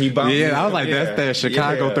 I was like, that's that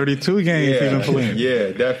Chicago 32 game he's been playing.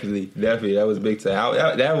 Yeah, definitely. That was big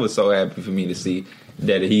time. That was so happy for me to see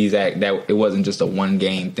that that it wasn't just a one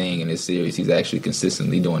game thing in this series. He's actually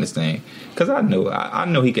consistently doing his thing. Because I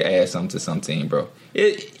know he could add something to some team, bro.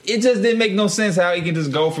 It just didn't make no sense how he can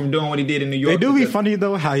just go from doing what he did in New York. They do be funny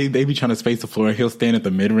though how they be trying to space the floor and he'll stand at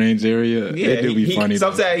the mid range area. Yeah, they do be funny.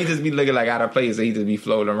 Sometimes he just be looking like out of place and he just be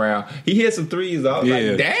floating around. He hit some threes though.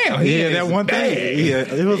 Like, damn. Yeah, that one thing.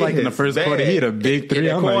 Yeah, it was like in the first quarter he hit a big three.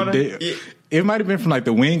 I'm like, it might have been from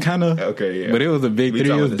the wing kind of. Okay, yeah. But it was a big three.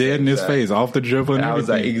 It was dead in his face, off the dribble. And I was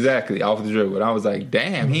like, exactly, off the dribble. And I was like,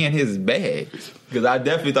 damn, he and his bag. Because I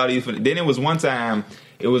definitely thought he was. Then it was one time,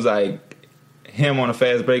 it was like him on a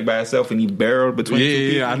fast break by himself and he barreled between two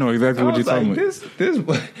people. Yeah, I know exactly what you're talking about.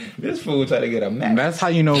 This fool tried to get a match. That's how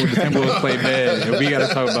you know the Timberwolves play bad. And we got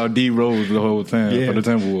to talk about D-Rose the whole time for the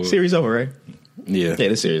Timberwolves. Series over, right? Yeah,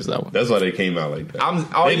 the series over. That's why they came out like that.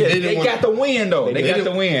 They got the win though. They got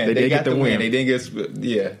the win. They got the win. They didn't get.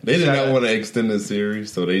 They did not want to extend the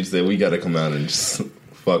series, so they said we got to come out and just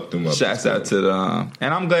fuck them up. Shouts out to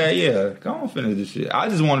and I'm glad. Yeah, go on finish this shit. I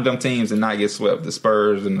just wanted them teams to not get swept, the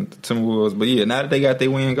Spurs and the Timberwolves. But yeah, now that they got their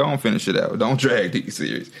win, go on finish it out. Don't drag these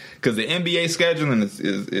series because the NBA scheduling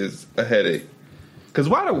is a headache. Because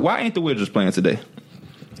why ain't the Wizards playing today?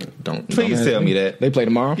 Please tell me that they play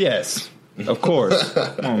tomorrow. Yes. Of course.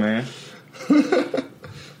 Come on, man.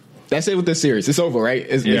 That's it with this series. It's over, right?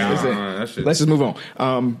 It's it. Let's just move on.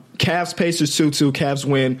 Cavs Pacers 2-2. Cavs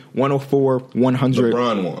win 104-100.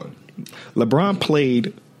 LeBron won. LeBron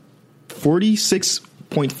played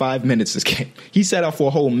 46.5 minutes this game. He sat out for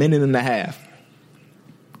a whole minute and a half.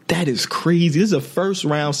 That is crazy. This is a first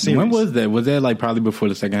round series. When was that? Was that probably before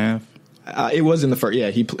the second half? It was in the first. Yeah,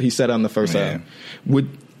 he sat out in the first half.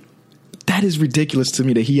 That is ridiculous to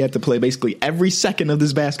me that he had to play basically every second of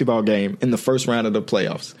this basketball game in the first round of the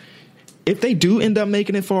playoffs. If they do end up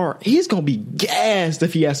making it far, he's going to be gassed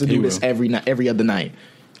if he has to do this every other night.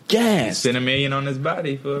 Gassed. Spend $1 million on his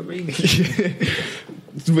body for a reason.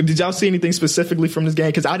 But did y'all see anything specifically from this game?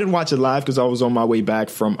 Because I didn't watch it live because I was on my way back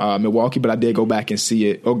from Milwaukee, but I did go back and see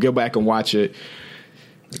it or go back and watch it.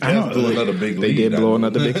 They did blow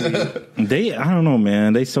another big lead. I don't know,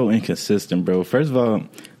 man. They so inconsistent, bro. First of all,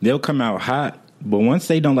 they'll come out hot, but once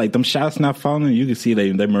they don't them shots not falling, you can see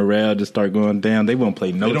their morale just start going down. They won't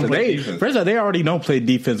play defense. First of all, they already don't play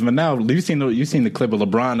defense, but now you seen the clip of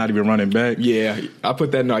LeBron not even running back. Yeah, I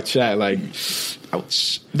put that in our chat.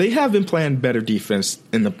 Ouch. They have been playing better defense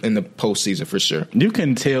in the postseason for sure. You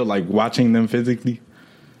can tell watching them physically.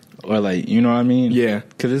 Or you know what I mean? Yeah.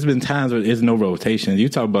 Because there's been times where there's no rotation. You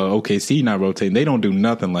talk about OKC not rotating. They don't do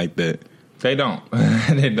nothing like that. They don't.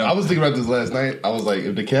 They don't. I was thinking about this last night. I was like,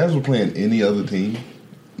 if the Cavs were playing any other team,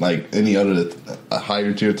 any other a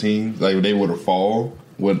higher tier team, they would have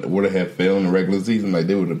would have failed in the regular season,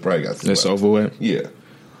 they would have probably got swept. It's over with? Yeah.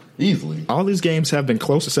 Easily. All these games have been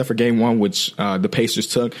close except for game one, which the Pacers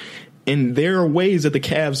took. And there are ways that the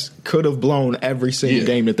Cavs could have blown every single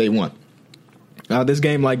game that they won. This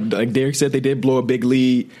game, like Derek said, they did blow a big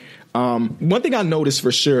lead. One thing I noticed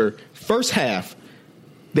for sure, first half,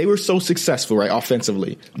 they were so successful, right,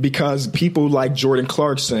 offensively, because people like Jordan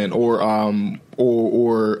Clarkson or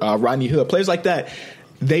Rodney Hood, players like that,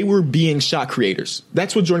 they were being shot creators.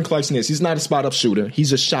 That's what Jordan Clarkson is. He's not a spot-up shooter.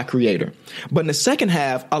 He's a shot creator. But in the second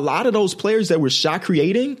half, a lot of those players that were shot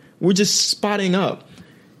creating were just spotting up.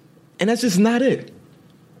 And that's just not it.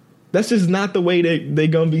 That's just not the way they're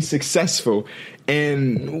going to be successful.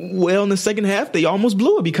 And, well, in the second half, they almost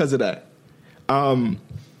blew it because of that. And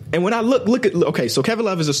when I look at, okay, so Kevin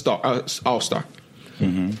Love is all-star.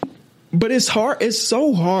 Mm-hmm. But it's hard. It's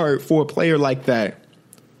so hard for a player like that,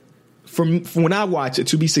 from when I watch it,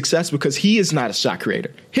 to be successful because he is not a shot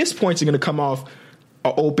creator. His points are going to come off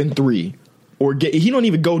an open three, or he don't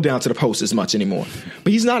even go down to the post as much anymore.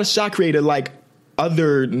 But he's not a shot creator like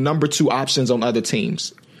other number 2 options on other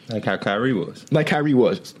teams. Like how Kyrie was.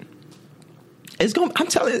 It's going. I'm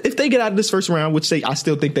telling you, if they get out of this first round, which I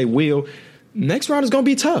still think they will, next round is going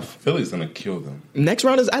to be tough. Philly's going to kill them. Next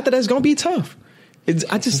round after that is going to be tough.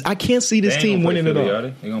 I can't see this team winning it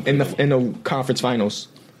all in the conference finals.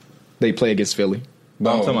 They play against Philly.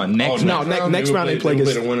 But I'm talking about next round. Next round they play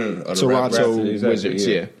against Toronto Wizards.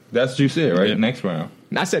 Yeah, that's what you said, right? Yeah. Next round.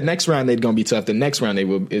 I said next round they're going to be tough. The next round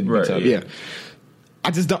it'd be tough. Yeah.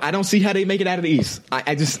 I don't see how they make it out of the East.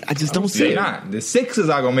 I just don't see it. Not. The Sixers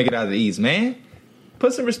are going to make it out of the East, man.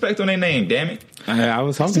 Put some respect on their name, damn it. I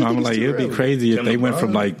was hoping. I'm like, it'd be crazy if they went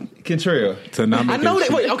from like Kentrell to not. I know that.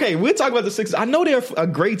 Wait, okay, we'll talk about the Sixers. I know they're a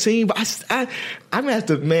great team, but I'm gonna have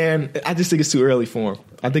to. Man, I just think it's too early for them.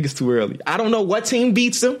 I think it's too early. I don't know what team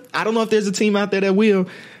beats them. I don't know if there's a team out there that will.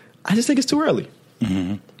 I just think it's too early.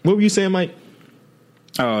 Mm-hmm. What were you saying, Mike?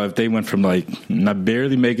 Oh, if they went from like not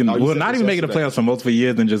barely making, not even making the playoffs for multiple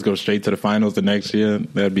years, and just go straight to the finals the next year,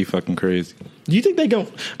 that'd be fucking crazy. Do you think they go?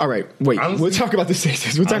 All right, wait. Honestly, we'll talk about the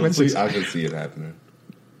Sixers. We'll talk about the Sixers. I can see it happening.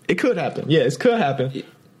 It could happen. Yeah, it could happen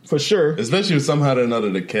for sure. Especially if somehow or another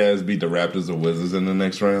the Cavs beat the Raptors or Wizards in the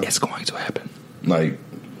next round. It's going to happen. Like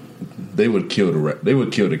they would kill the Cavs.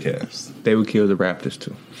 They would kill the Raptors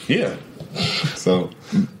too. Yeah. So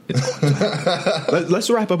let's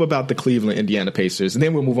wrap up about the Cleveland Indiana Pacers, and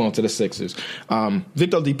then we'll move on to the Sixers.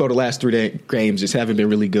 Victor Oladipo, the last 3 games just haven't been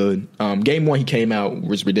really good. Game 1, he came out,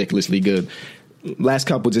 was ridiculously good. Last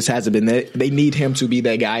couple just hasn't been that. They need him to be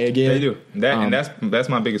that guy again. They do. And that's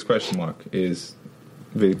my biggest question mark is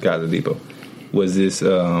Victor Oladipo. Was this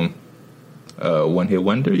one-hit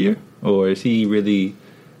wonder year, or is he really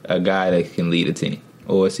a guy that can lead a team,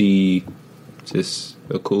 or is he just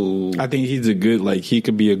a cool? I think he's he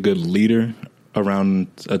could be a good leader around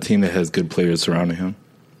a team that has good players surrounding him.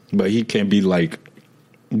 But he can't be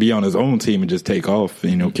on his own team and just take off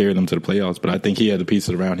and, carry them to the playoffs. But I think he had the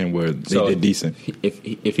pieces around him where they did decent.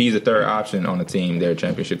 If he's a third option on a team, they're a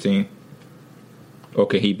championship team. Or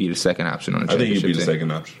could he be the second option on a championship team? I think he'd be the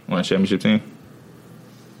second option. On a championship team?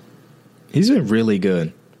 He's been really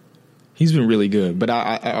good. But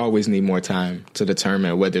I always need more time to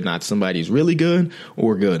determine whether or not somebody's really good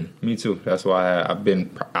or good. Me too. That's why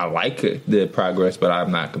I like the progress, but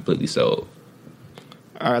I'm not completely sold.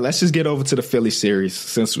 All right, let's just get over to the Philly series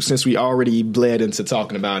since we already bled into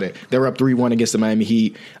talking about it. They're up 3-1 against the Miami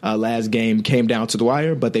Heat. Last game came down to the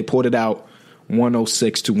wire, but they pulled it out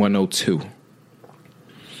 106-102.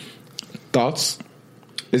 Thoughts?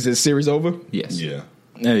 Is this series over? Yes. Yeah,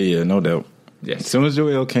 no doubt. Yes. As soon as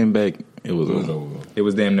Joel came back, it was over. It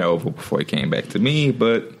was damn near over before he came back to me,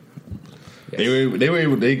 but yes.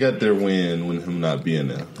 They got their win with him not being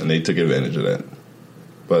there, and they took advantage of that.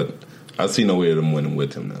 But I see no way of them winning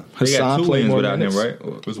with him now. They got 2 wins without him, right?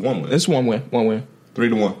 It's 1 win. It's 1 win.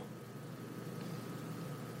 3-1.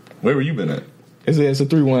 Where were you been at? It's a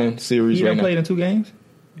 3-1 series. He played in 2 games?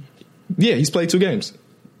 Yeah, he's played 2 games.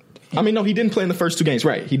 I mean, no, he didn't play in the first 2 games.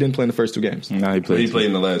 Right, he didn't play in the first 2 games. No, he played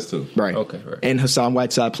in the last 2. Right. Okay. Right. And Hassan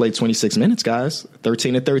Whiteside played 26 minutes, guys.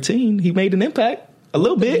 13-13. He made an impact a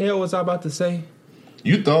little bit. What the hell was I about to say?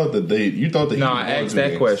 You thought that No, I asked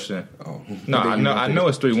that question. Oh. No, I know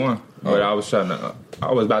it's 3-1, but I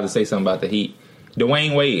was about to say something about the Heat.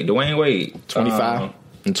 Dwayne Wade, 25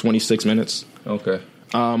 in 26 minutes. Okay.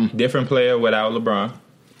 Different player without LeBron.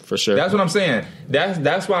 For sure. That's what I'm saying.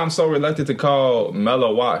 That's why I'm so reluctant to call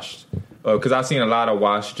Melo washed. Because I've seen a lot of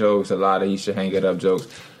washed jokes, a lot of he should hang it up jokes.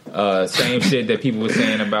 Same shit that people were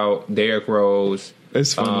saying about Derrick Rose.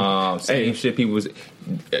 It's funny. Same shit people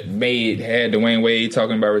had Dwayne Wade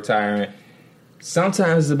talking about retiring.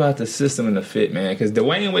 Sometimes it's about the system and the fit, man. Because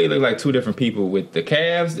Dwayne Wade looked like 2 different people with the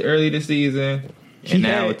Cavs early this season. And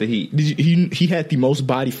now with the Heat. He had the most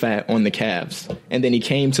body fat on the Cavs. And then he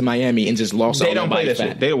came to Miami and just lost all the body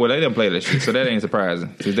fat. They don't play that shit, so that ain't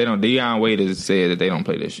surprising. Because Deion Waiters said that they don't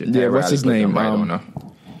play that shit. Yeah, what's his name? I don't know.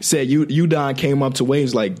 Said Udon came up to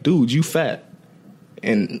Waves like, dude, you fat.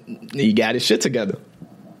 And he got his shit together.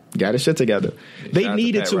 Got his shit together. They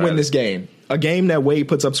needed to win this game. A game that Wade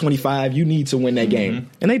puts up 25, you need to win that game.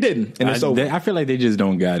 And they didn't. And it's over. I feel like they just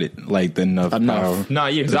don't got it, like, enough power. No,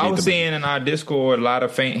 yeah, because I was seeing in our Discord a lot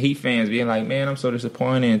of Heat fans being like, man, I'm so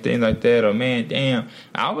disappointed and things like that. Or, man, damn.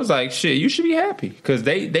 I was like, shit, you should be happy. Because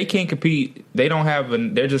they can't compete. They don't have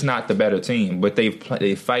they're just not the better team. But they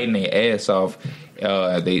fighting their ass off.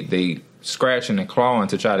 They scratching and clawing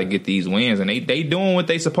to try to get these wins, and they doing what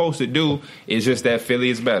they supposed to do. It's just that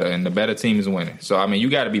Philly is better, and the better team is winning. So, I mean, you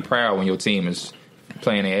got to be proud when your team is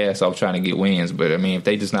playing their ass off trying to get wins. But, I mean, if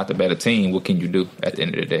they just not the better team, what can you do at the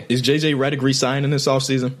end of the day? Is J.J. Redick re-signing this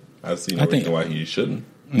offseason? I see no reason why he shouldn't.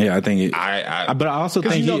 Yeah, I think but I also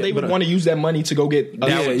think they would want to use that money to go get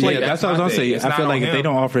that's what I was gonna say. I feel like if they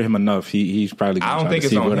don't offer him enough, he's probably gonna I don't think to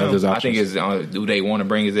it's see on what him. others I think it's do they want to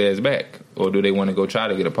bring his ass back, or do they want to go try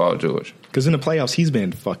to get a Paul George? Because in the playoffs, he's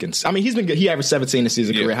been fucking. I mean, he's been good. He averaged 17 this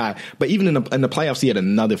season, career high. But even in the playoffs, he had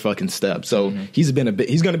another fucking step. So he's going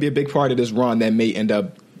to be a big part of this run that may end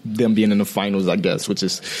up them being in the finals, I guess, which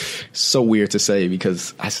is so weird to say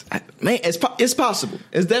because man, it's possible.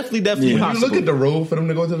 It's definitely possible. When you look at the road for them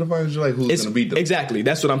to go to the finals, you're like, who's going to beat them? Exactly.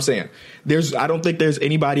 That's what I'm saying. I don't think there's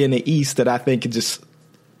anybody in the East that I think could just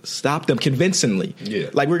stop them convincingly. Yeah.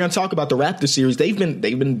 Like we're going to talk about the Raptors series. They've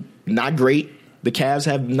been not great. The Cavs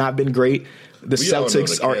have not been great. The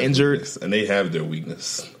Celtics are injured, and they have their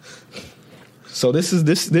weakness. So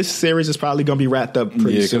this series is probably going to be wrapped up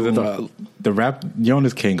pretty soon.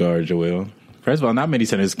 Jonas can't guard Joel. First of all, not many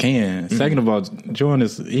centers can. Second of all,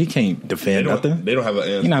 Jonas, he can't defend nothing. They don't have an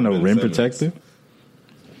answer. He's not no rim protector.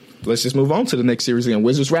 Let's just move on to the next series again.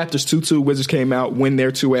 Wizards Raptors 2-2. Wizards came out, win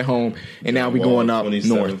their 2 at home, and now we're going up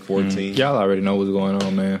north. 14. Y'all already know what's going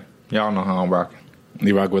on, man. Y'all know how I'm rocking.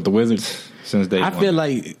 You rock with the Wizards since day one. I feel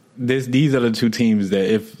like these are the two teams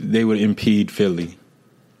that if they would impede Philly,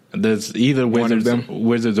 there's either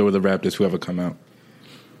Wizards or the Raptors, whoever come out.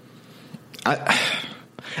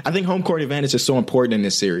 I think home court advantage is so important in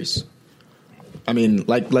this series. I mean,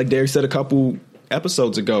 like Derek said a couple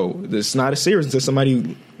episodes ago, it's not a series until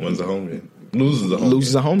somebody wins a home game,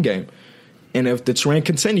 loses a home game. And if the trend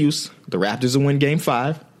continues, the Raptors will win Game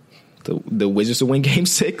 5, the Wizards will win Game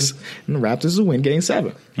 6, and the Raptors will win Game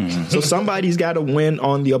 7. Mm-hmm. So somebody's got to win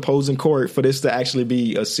on the opposing court for this to actually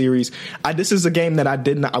be a series. This is a game that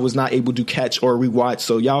I was not able to catch or rewatch.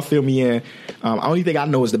 So y'all fill me in. Only thing I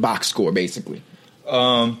know is the box score, basically.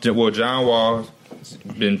 Well, John Wall's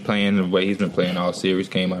been playing the way he's been playing all series.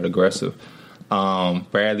 Came out aggressive.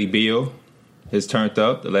 Bradley Beal has turned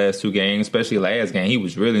up the last 2 games, especially last game. He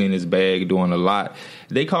was really in his bag, doing a lot.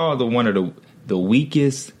 They call it one of the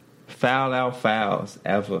weakest foul out fouls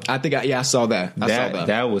ever. I think I saw that.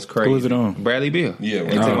 That was crazy. Who was it on? Bradley Beal. Yeah,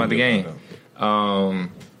 they talking about the game.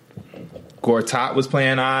 Gortat was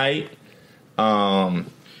playing all right.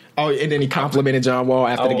 And then he complimented John Wall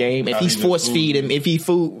after the game. If he's force feeding, if he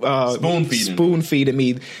spoon feeding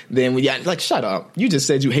me, then shut up. You just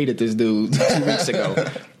said you hated this dude 2 weeks ago.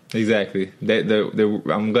 Exactly.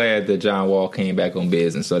 I'm glad that John Wall came back on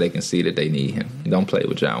business so they can see that they need him. Don't play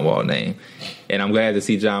with John Wall's name. And I'm glad to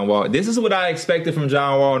see John Wall. This is what I expected from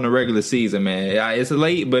John Wall in the regular season, man. It's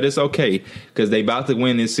late, but it's okay because they about to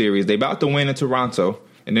win this series. They about to win in Toronto,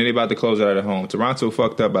 and then they about to close it out at home. Toronto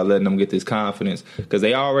fucked up by letting them get this confidence because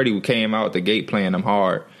they already came out the gate playing them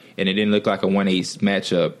hard, and it didn't look like a 1-8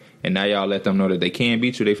 matchup. And now y'all let them know that they can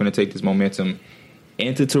beat you. They're going to take this momentum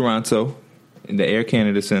into Toronto, in the Air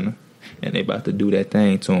Canada Center, and they about to do that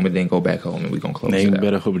thing to him and then go back home and we're going to close it out. They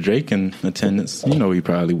better hope Drake in attendance. You know he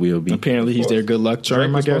probably will be. Apparently he's their good luck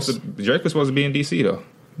charm, I guess. Drake was supposed to be in D.C., though.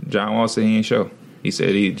 John Wall said he ain't show. He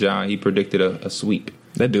said he predicted a sweep.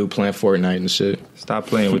 That dude playing Fortnite and shit. Stop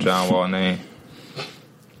playing with John Wall's name.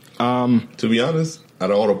 To be honest,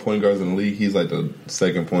 out of all the point guards in the league, he's like the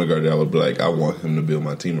second point guard that I would be like, I want him to build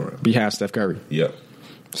my team around. Behind Steph Curry. Yep.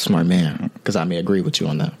 Smart man, because I may agree with you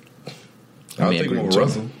on that. I'll take him over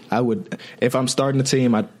Russell. I would, if I'm starting a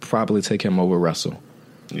team, I'd probably take him over Russell.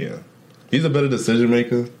 Yeah. He's a better decision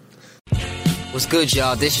maker. What's good,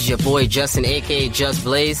 y'all? This is your boy Justin, a.k.a. Just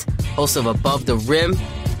Blaze, host of Above the Rim.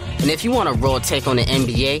 And if you want a raw take on the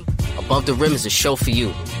NBA, Above the Rim is a show for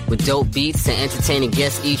you. With dope beats and entertaining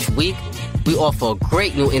guests each week, we offer a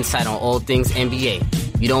great new insight on all things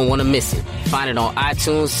NBA. You don't want to miss it. Find it on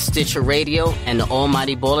iTunes, Stitcher Radio, and the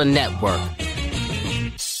Almighty Baller Network.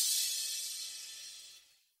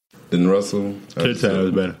 Than Russell. Was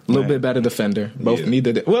better. A little bit better defender.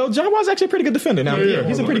 Neither. Well, John Wall's actually a pretty good defender now. Yeah,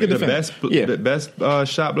 he's a pretty good defender. The best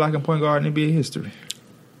shot blocking point guard in NBA history.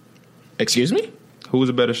 Excuse me? Who was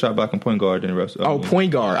a better shot blocking point guard than Russell? Oh,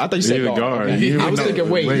 point guard. I thought you said guard. Okay. I was thinking,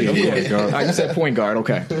 wait. You said point guard.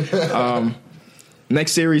 Okay.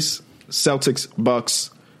 Next series, Celtics,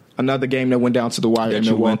 Bucks. Another game that went down to the wire in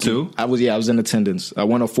Milwaukee. I was in attendance.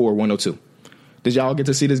 104-102. Did y'all get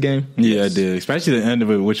to see this game? Yeah, I did. Especially the end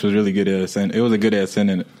of it, which was really good. It was a good ass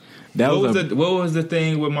ending. What was the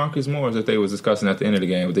thing with Marcus Morris that they was discussing at the end of the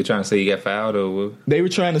game? Were they trying to say he got fouled or what? They were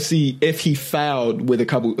trying to see if he fouled with a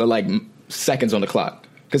couple seconds on the clock.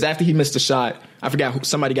 Because after he missed a shot, I forgot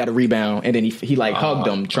somebody got a rebound and then he hugged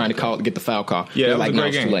him trying to get the foul call. Yeah, that was a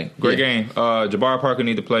great game. Great game. Jabari Parker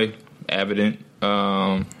need to play. Evident.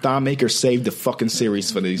 Thon Maker saved the fucking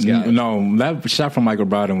series for these guys. No, that shot from Michael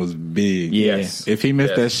Brogdon was big. Yes. If he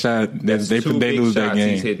missed that shot, they lose that game.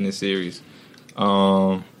 He's hitting the series.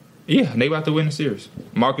 They about to win the series.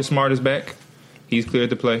 Marcus Smart is back. He's cleared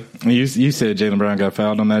to play. You said Jaylen Brown got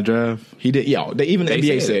fouled on that drive? He did. Yeah, the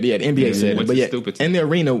NBA said. Yeah, the NBA said it. But yeah, in the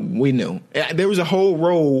arena, we knew. There was a whole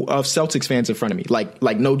row of Celtics fans in front of me.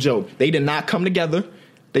 Like no joke. They did not come together.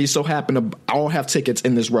 They so happened to all have tickets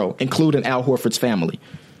in this row, including Al Horford's family.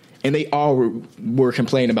 And they all were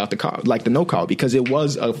complaining about the call, like the no call, because it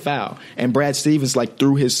was a foul. And Brad Stevens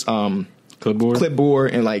threw his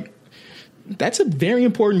clipboard and that's a very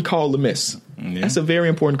important call to miss. Yeah. That's a very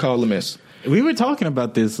important call to miss. We were talking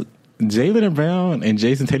about this. Jaylen Brown and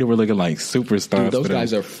Jason Tatum were looking like superstars. Dude, those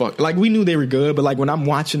guys are we knew they were good, but when I'm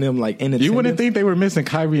watching them in attendance, you wouldn't think they were missing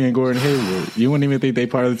Kyrie and Gordon Hayward. You wouldn't even think they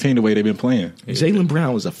part of the team the way they've been playing. Jaylen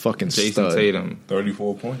Brown was a fucking Jason stud. Tatum,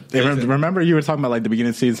 34 points. Remember you were talking about the beginning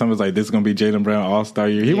of the season. Someone was like, "This is going to be Jaylen Brown All-Star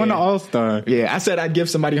year." He won the All-Star. Yeah, I said I'd give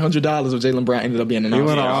somebody $100 if Jaylen Brown ended up being an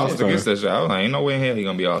All-Star. He won an All-Star. Against that shot. I was like, ain't no way in hell he's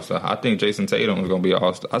going to be All-Star. I think Jason Tatum was going to be an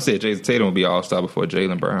All-Star. I said Jason Tatum would be an All-Star before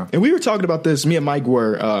Jaylen Brown. And we were talking about this. Me and Mike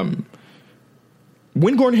were.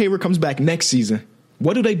 When Gordon Hayward comes back next season,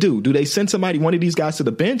 what do they do? Do they send one of these guys to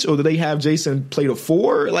the bench, or do they have Jason play the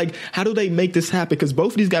 4? How do they make this happen? Because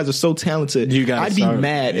both of these guys are so talented. I'd be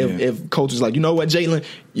mad if coach was like, you know what, Jaylen,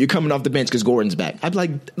 you're coming off the bench because Gordon's back. I'd be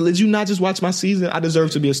like, did you not just watch my season? I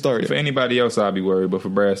deserve to be a starter. For anybody else, I'd be worried, but for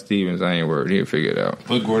Brad Stevens, I ain't worried. He'll figure it out.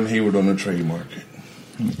 Put Gordon Hayward on the trade market.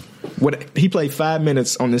 He played 5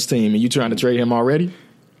 minutes on this team, and you trying to trade him already?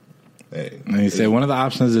 And he said one of the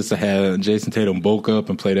options is to have Jason Tatum bulk up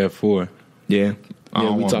and play that 4. Yeah.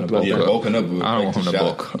 We talked about that. Bulking up. I don't want him to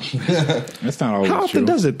bulk up. That's not always How often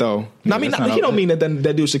does it, though? Yeah, he don't mean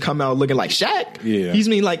that dude should come out looking like Shaq. Yeah. He's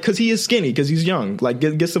mean because he is skinny, because he's young.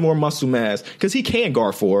 Get some more muscle mass, because he can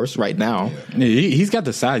guard for us right now. Yeah, he's got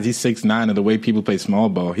the size. He's 6'9", and the way people play small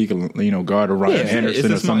ball, he can guard a Ryan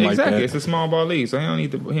Anderson or something like that. It's a small ball league, so he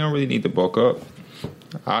don't really need to bulk up.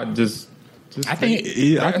 I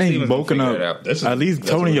think bulking up, at least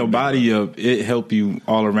toning your body up, it help you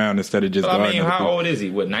all around instead of just guarding. How old is he?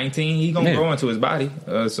 19? He gonna grow into his body.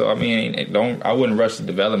 I wouldn't rush the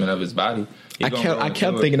development of his body. I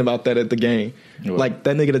kept thinking about that at the game. What?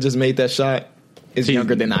 That nigga that just made that shot is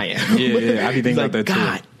younger than I am. Yeah, I be thinking about that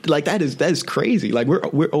God, too. That is crazy.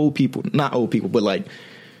 We're old people, not old people, but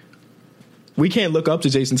we can't look up to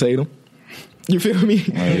Jason Tatum. You feel me?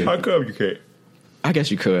 How come you can't? I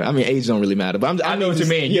guess you could. I mean, age don't really matter. But I know what you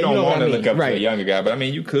mean. You don't want to look up to a younger guy, but I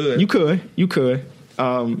mean, you could. You could.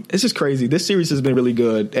 It's just crazy. This series has been really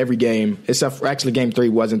good. Every game, except for actually Game 3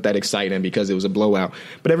 wasn't that exciting because it was a blowout.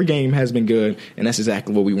 But every game has been good, and that's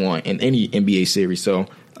exactly what we want in any NBA series. So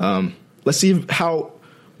let's see how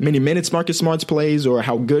many minutes Marcus Smart plays, or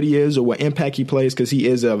how good he is, or what impact he plays, because he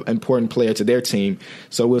is an important player to their team.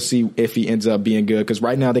 So we'll see if he ends up being good, because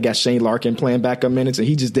right now they got Shane Larkin playing backup minutes, and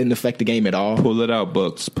he just didn't affect the game at all. Pull it out,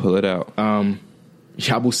 Bucks. Pull it out.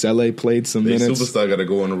 Yabusele played some minutes. Superstar got to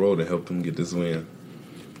go on the road and help them get this win.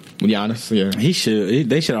 Giannis, yeah. He should.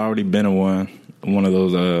 They should have already been one of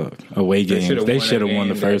those away games. They should have won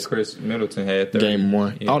the first. Chris Middleton had 30. Game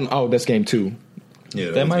 1. Yeah. Oh, that's Game 2.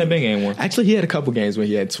 Yeah, that might have been Game 1. Actually, he had a couple games when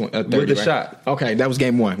he had 30. With the shot. Okay, that was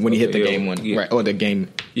Game 1 when he hit the Game 1, right? Or the game.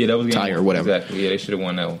 Yeah, that was Game tie 1. Or whatever. Exactly. Yeah, they should have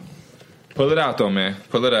won that one. Pull it out, though, man.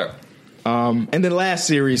 Pull it out. And then last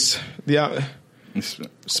series, the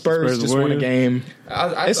Spurs just won a game.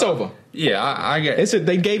 It's over. Yeah, I get.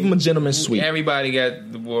 They gave him a gentleman's sweep. Everybody got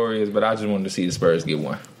the Warriors, but I just wanted to see the Spurs get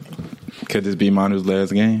one. Could this be Manu's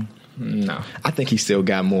last game? No, I think he still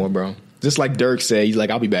got more, bro. Just like Dirk said, he's like,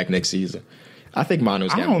 I'll be back next season. I think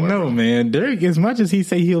Manu's got more. I don't know, bro. man. Dirk, as much as he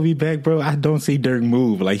say he'll be back, bro, I don't see Dirk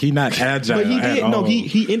move. He's not agile. But he did. At all.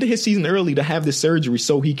 He ended his season early to have the surgery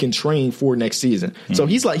so he can train for next season. So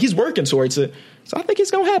he's working towards it. So I think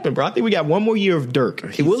it's gonna happen, bro. I think we got one more year of Dirk.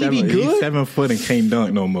 Will he be good? He's 7 foot and can't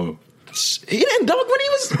dunk no more. He didn't dunk when he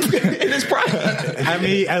was in his prime. I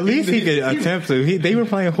mean, at least he could attempt to. They were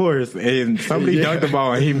playing horse, and somebody dunked the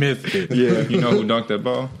ball and he missed it. Yeah, you know who dunked that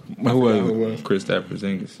ball? Who was? Kristaps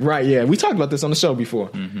Porzingis. Right, yeah. We talked about this on the show before.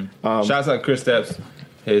 Shouts out Kristaps.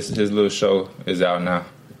 His little show is out now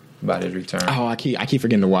about his return. Oh, I keep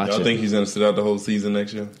forgetting to watch Y'all it. think he's going to sit out the whole season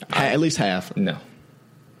next year? At least half. No.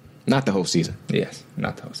 Not the whole season. Yes,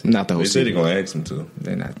 not the whole season. Not the whole They said season. they're going to ask him to.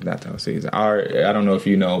 They're not the whole season. I don't know if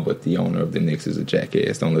you know, but the owner of the Knicks is a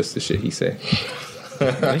jackass. Don't listen to shit he said.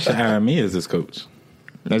 They should hire me as his coach.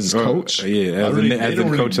 As his coach? Yeah, as the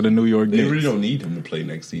coach of the New York Knicks. They really don't need him to play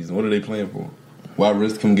next season. What are they playing for? Why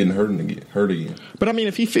risk him getting hurt again? But I mean,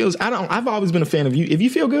 if he feels, I've always been a fan of you. If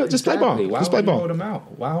you feel good, just play ball. Just play ball. Hold him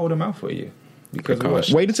out? Why hold him out for you? Because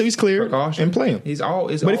Precaution. Wait until he's cleared Precaution. and play him.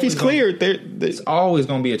 But if he's cleared, there's always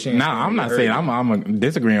going to be a chance. Nah, I'm not saying I'm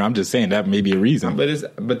disagreeing. I'm just saying that may be a reason.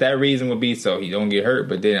 But that reason would be so he don't get hurt.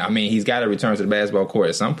 But then, I mean, he's got to return to the basketball court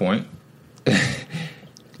at some point.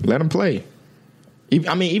 Let him play.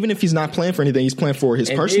 I mean, even if he's not playing for anything, he's playing for his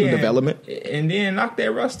personal development. And then knock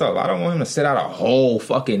that rust off. I don't want him to sit out a whole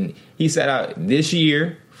fucking... He sat out this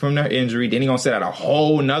year from the injury. Then he's going to sit out a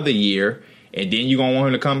whole nother year. And then you're going to want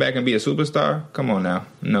him to come back and be a superstar? Come on now.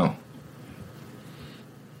 No.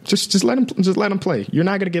 Just let him play. You're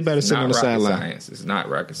not going to get better sitting on the sideline. It's not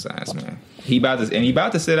rocket science, man. He about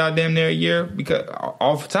to sit out damn near a year because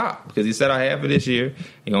off top because he sat out half of this year.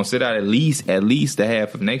 He gonna sit out at least the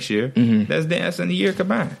half of next year. Mm-hmm. That's in the year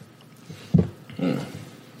combined.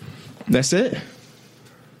 That's it.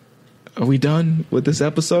 Are we done with this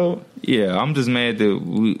episode? Yeah, I'm just mad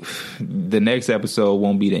that the next episode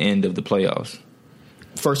won't be the end of the playoffs.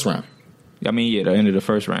 First round. I mean, yeah, the end of the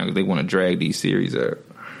first round because they want to drag these series out.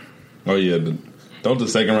 Oh yeah, don't the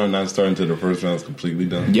second round not start until the first round is completely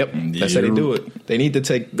done? Yep, that's how they do it. They need to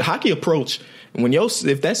take the hockey approach.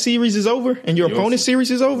 If that series is over and your opponent's series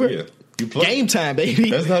is over, you play. Game time, baby.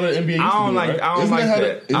 That's not an NBA. I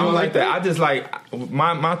don't like that. I just like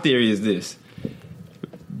my theory is this: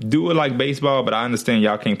 do it like baseball, but I understand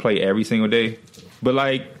y'all can't play every single day. But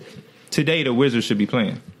like today, the Wizards should be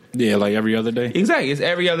playing. Yeah, like every other day. Exactly, it's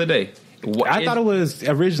every other day. I thought it was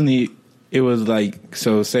originally. It was like,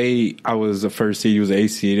 so say I was the first seed, you was the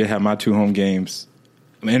eighth seed, they had my 2 home games.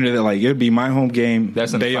 And it would be my home game.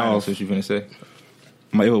 That's in day the finals, off. what you finna say?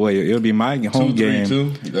 It would be my home game.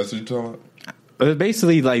 2-3-2? That's what you're talking about? It's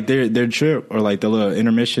basically like their trip or like the little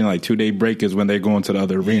intermission, like 2-day break is when they're going to the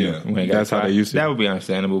other arena. Yeah. That's how they used to. That would be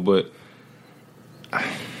understandable, but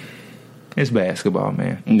it's basketball,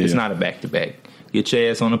 man. Yeah. It's not a back-to-back. Get your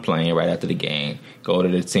ass on a plane right after the game. Go to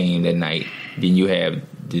the team that night. Then you have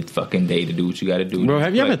the fucking day to do what you got to do. Bro,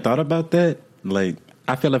 have you ever thought about that? Like,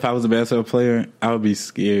 I feel if I was a basketball player, I would be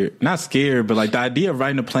scared. Not scared, but like the idea of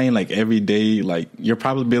riding a plane like every day, like your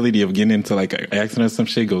probability of getting into like an accident or some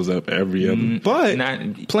shit goes up every other. But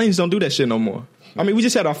planes don't do that shit no more. I mean, we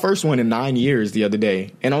just had our first one in 9 years the other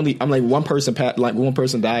day, and one person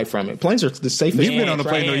died from it. Planes are the safest. You've been on a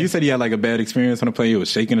plane though. You said you had like a bad experience on a plane. It was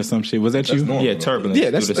shaking or some shit. Was that you? Normal, yeah, turbulence. Yeah,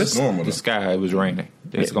 that's normal. The sky, it was raining.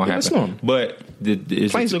 It's gonna happen. That's normal. But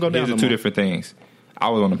planes will go down. These are two different things. I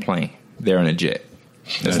was on a plane. They're in a jet.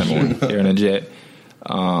 That's number one. They're in a jet.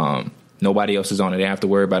 Nobody else is on it. They don't have to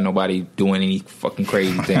worry about nobody doing any fucking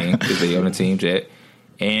crazy thing because they're on a team jet.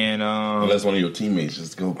 And unless one of your teammates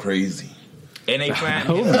just go crazy. And they flying,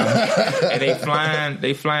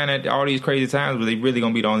 they flying at all these crazy times, but they really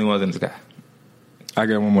gonna be the only ones in the sky. I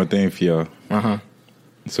got one more thing for y'all.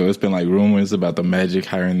 So it's been like rumors about the Magic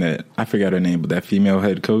hiring that, I forgot her name, but that female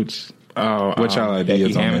head coach. What y'all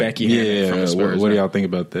ideas on that? Becky Hammond from the Spurs, what do y'all think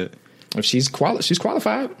about that? If she's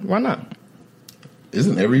qualified, why not?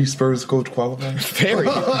 Isn't every Spurs coach qualified? Very.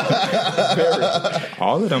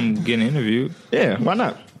 All of them getting interviewed. Yeah, why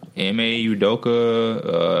not? M.A.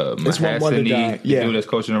 Udoka, Mahasani, the dude that's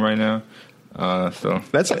coaching them right now. So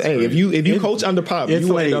that's if you coach under Pop, it's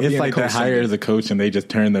like they hire as a coach and they just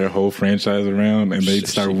turn their whole franchise around and they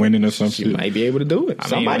start winning or something. She might be able to do it.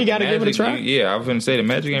 Somebody got to give it a try. Yeah, I was going to say the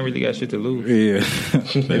Magic ain't really got shit to lose. Yeah,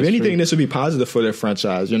 if anything, this would be positive for their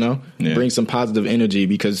franchise. Bring some positive energy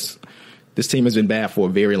because this team has been bad for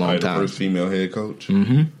a very long time. The first female head coach.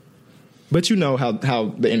 Mm-hmm. But you know how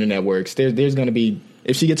the internet works. There's going to be.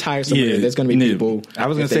 If she gets hired somewhere, there's going to be people. I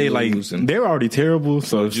was going to say, like, they're already terrible,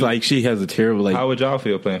 so it's like she has a terrible, like... How would y'all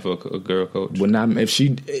feel playing for a girl coach? Well, not if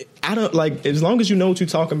she... I don't, like, as long as you know what you're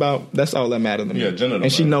talking about, that's all that matters to me. Yeah, generally.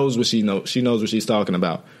 And she knows what she knows. She knows what she's talking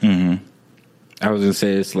about. Mm-hmm. I was going to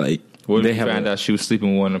say, it's like... What if you found out she was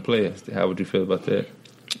sleeping with one of the players? How would you feel about that?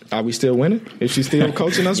 Are we still winning? Is she still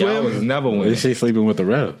coaching us well? I was never winning. Is she sleeping with the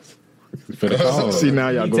refs? See, now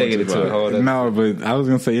y'all going to it. No, but I was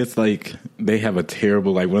gonna say it's like they have a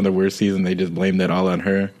terrible, like one of the worst seasons. They just blame that all on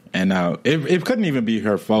her, And it couldn't even be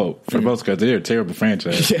her fault for most because they're a terrible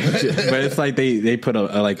franchise. But it's like they put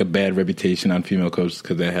a bad reputation on female coaches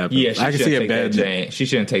because that happens. Yeah, I can see a bad. She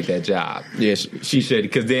shouldn't take that job. Yeah, she should,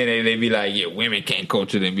 because then they be like, yeah, women can't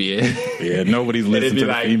coach the NBA. Yeah, nobody's listening to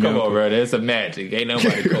like, the female. Come on, bro, that's a magic. Ain't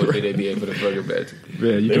nobody coaching the NBA for the fucking magic.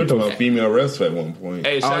 Yeah, they were talking about female refs at one point.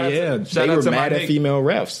 Hey, they were mad at female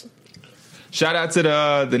refs. Shout out to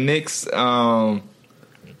the Knicks.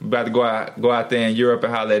 About to go out there in Europe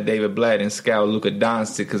and holler at David Blatt and scout Luka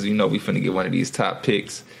Doncic because we finna get one of these top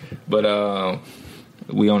picks. But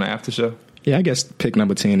we on the after show? Yeah, I guess pick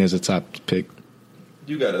number 10 is a top pick.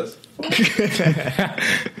 You got us.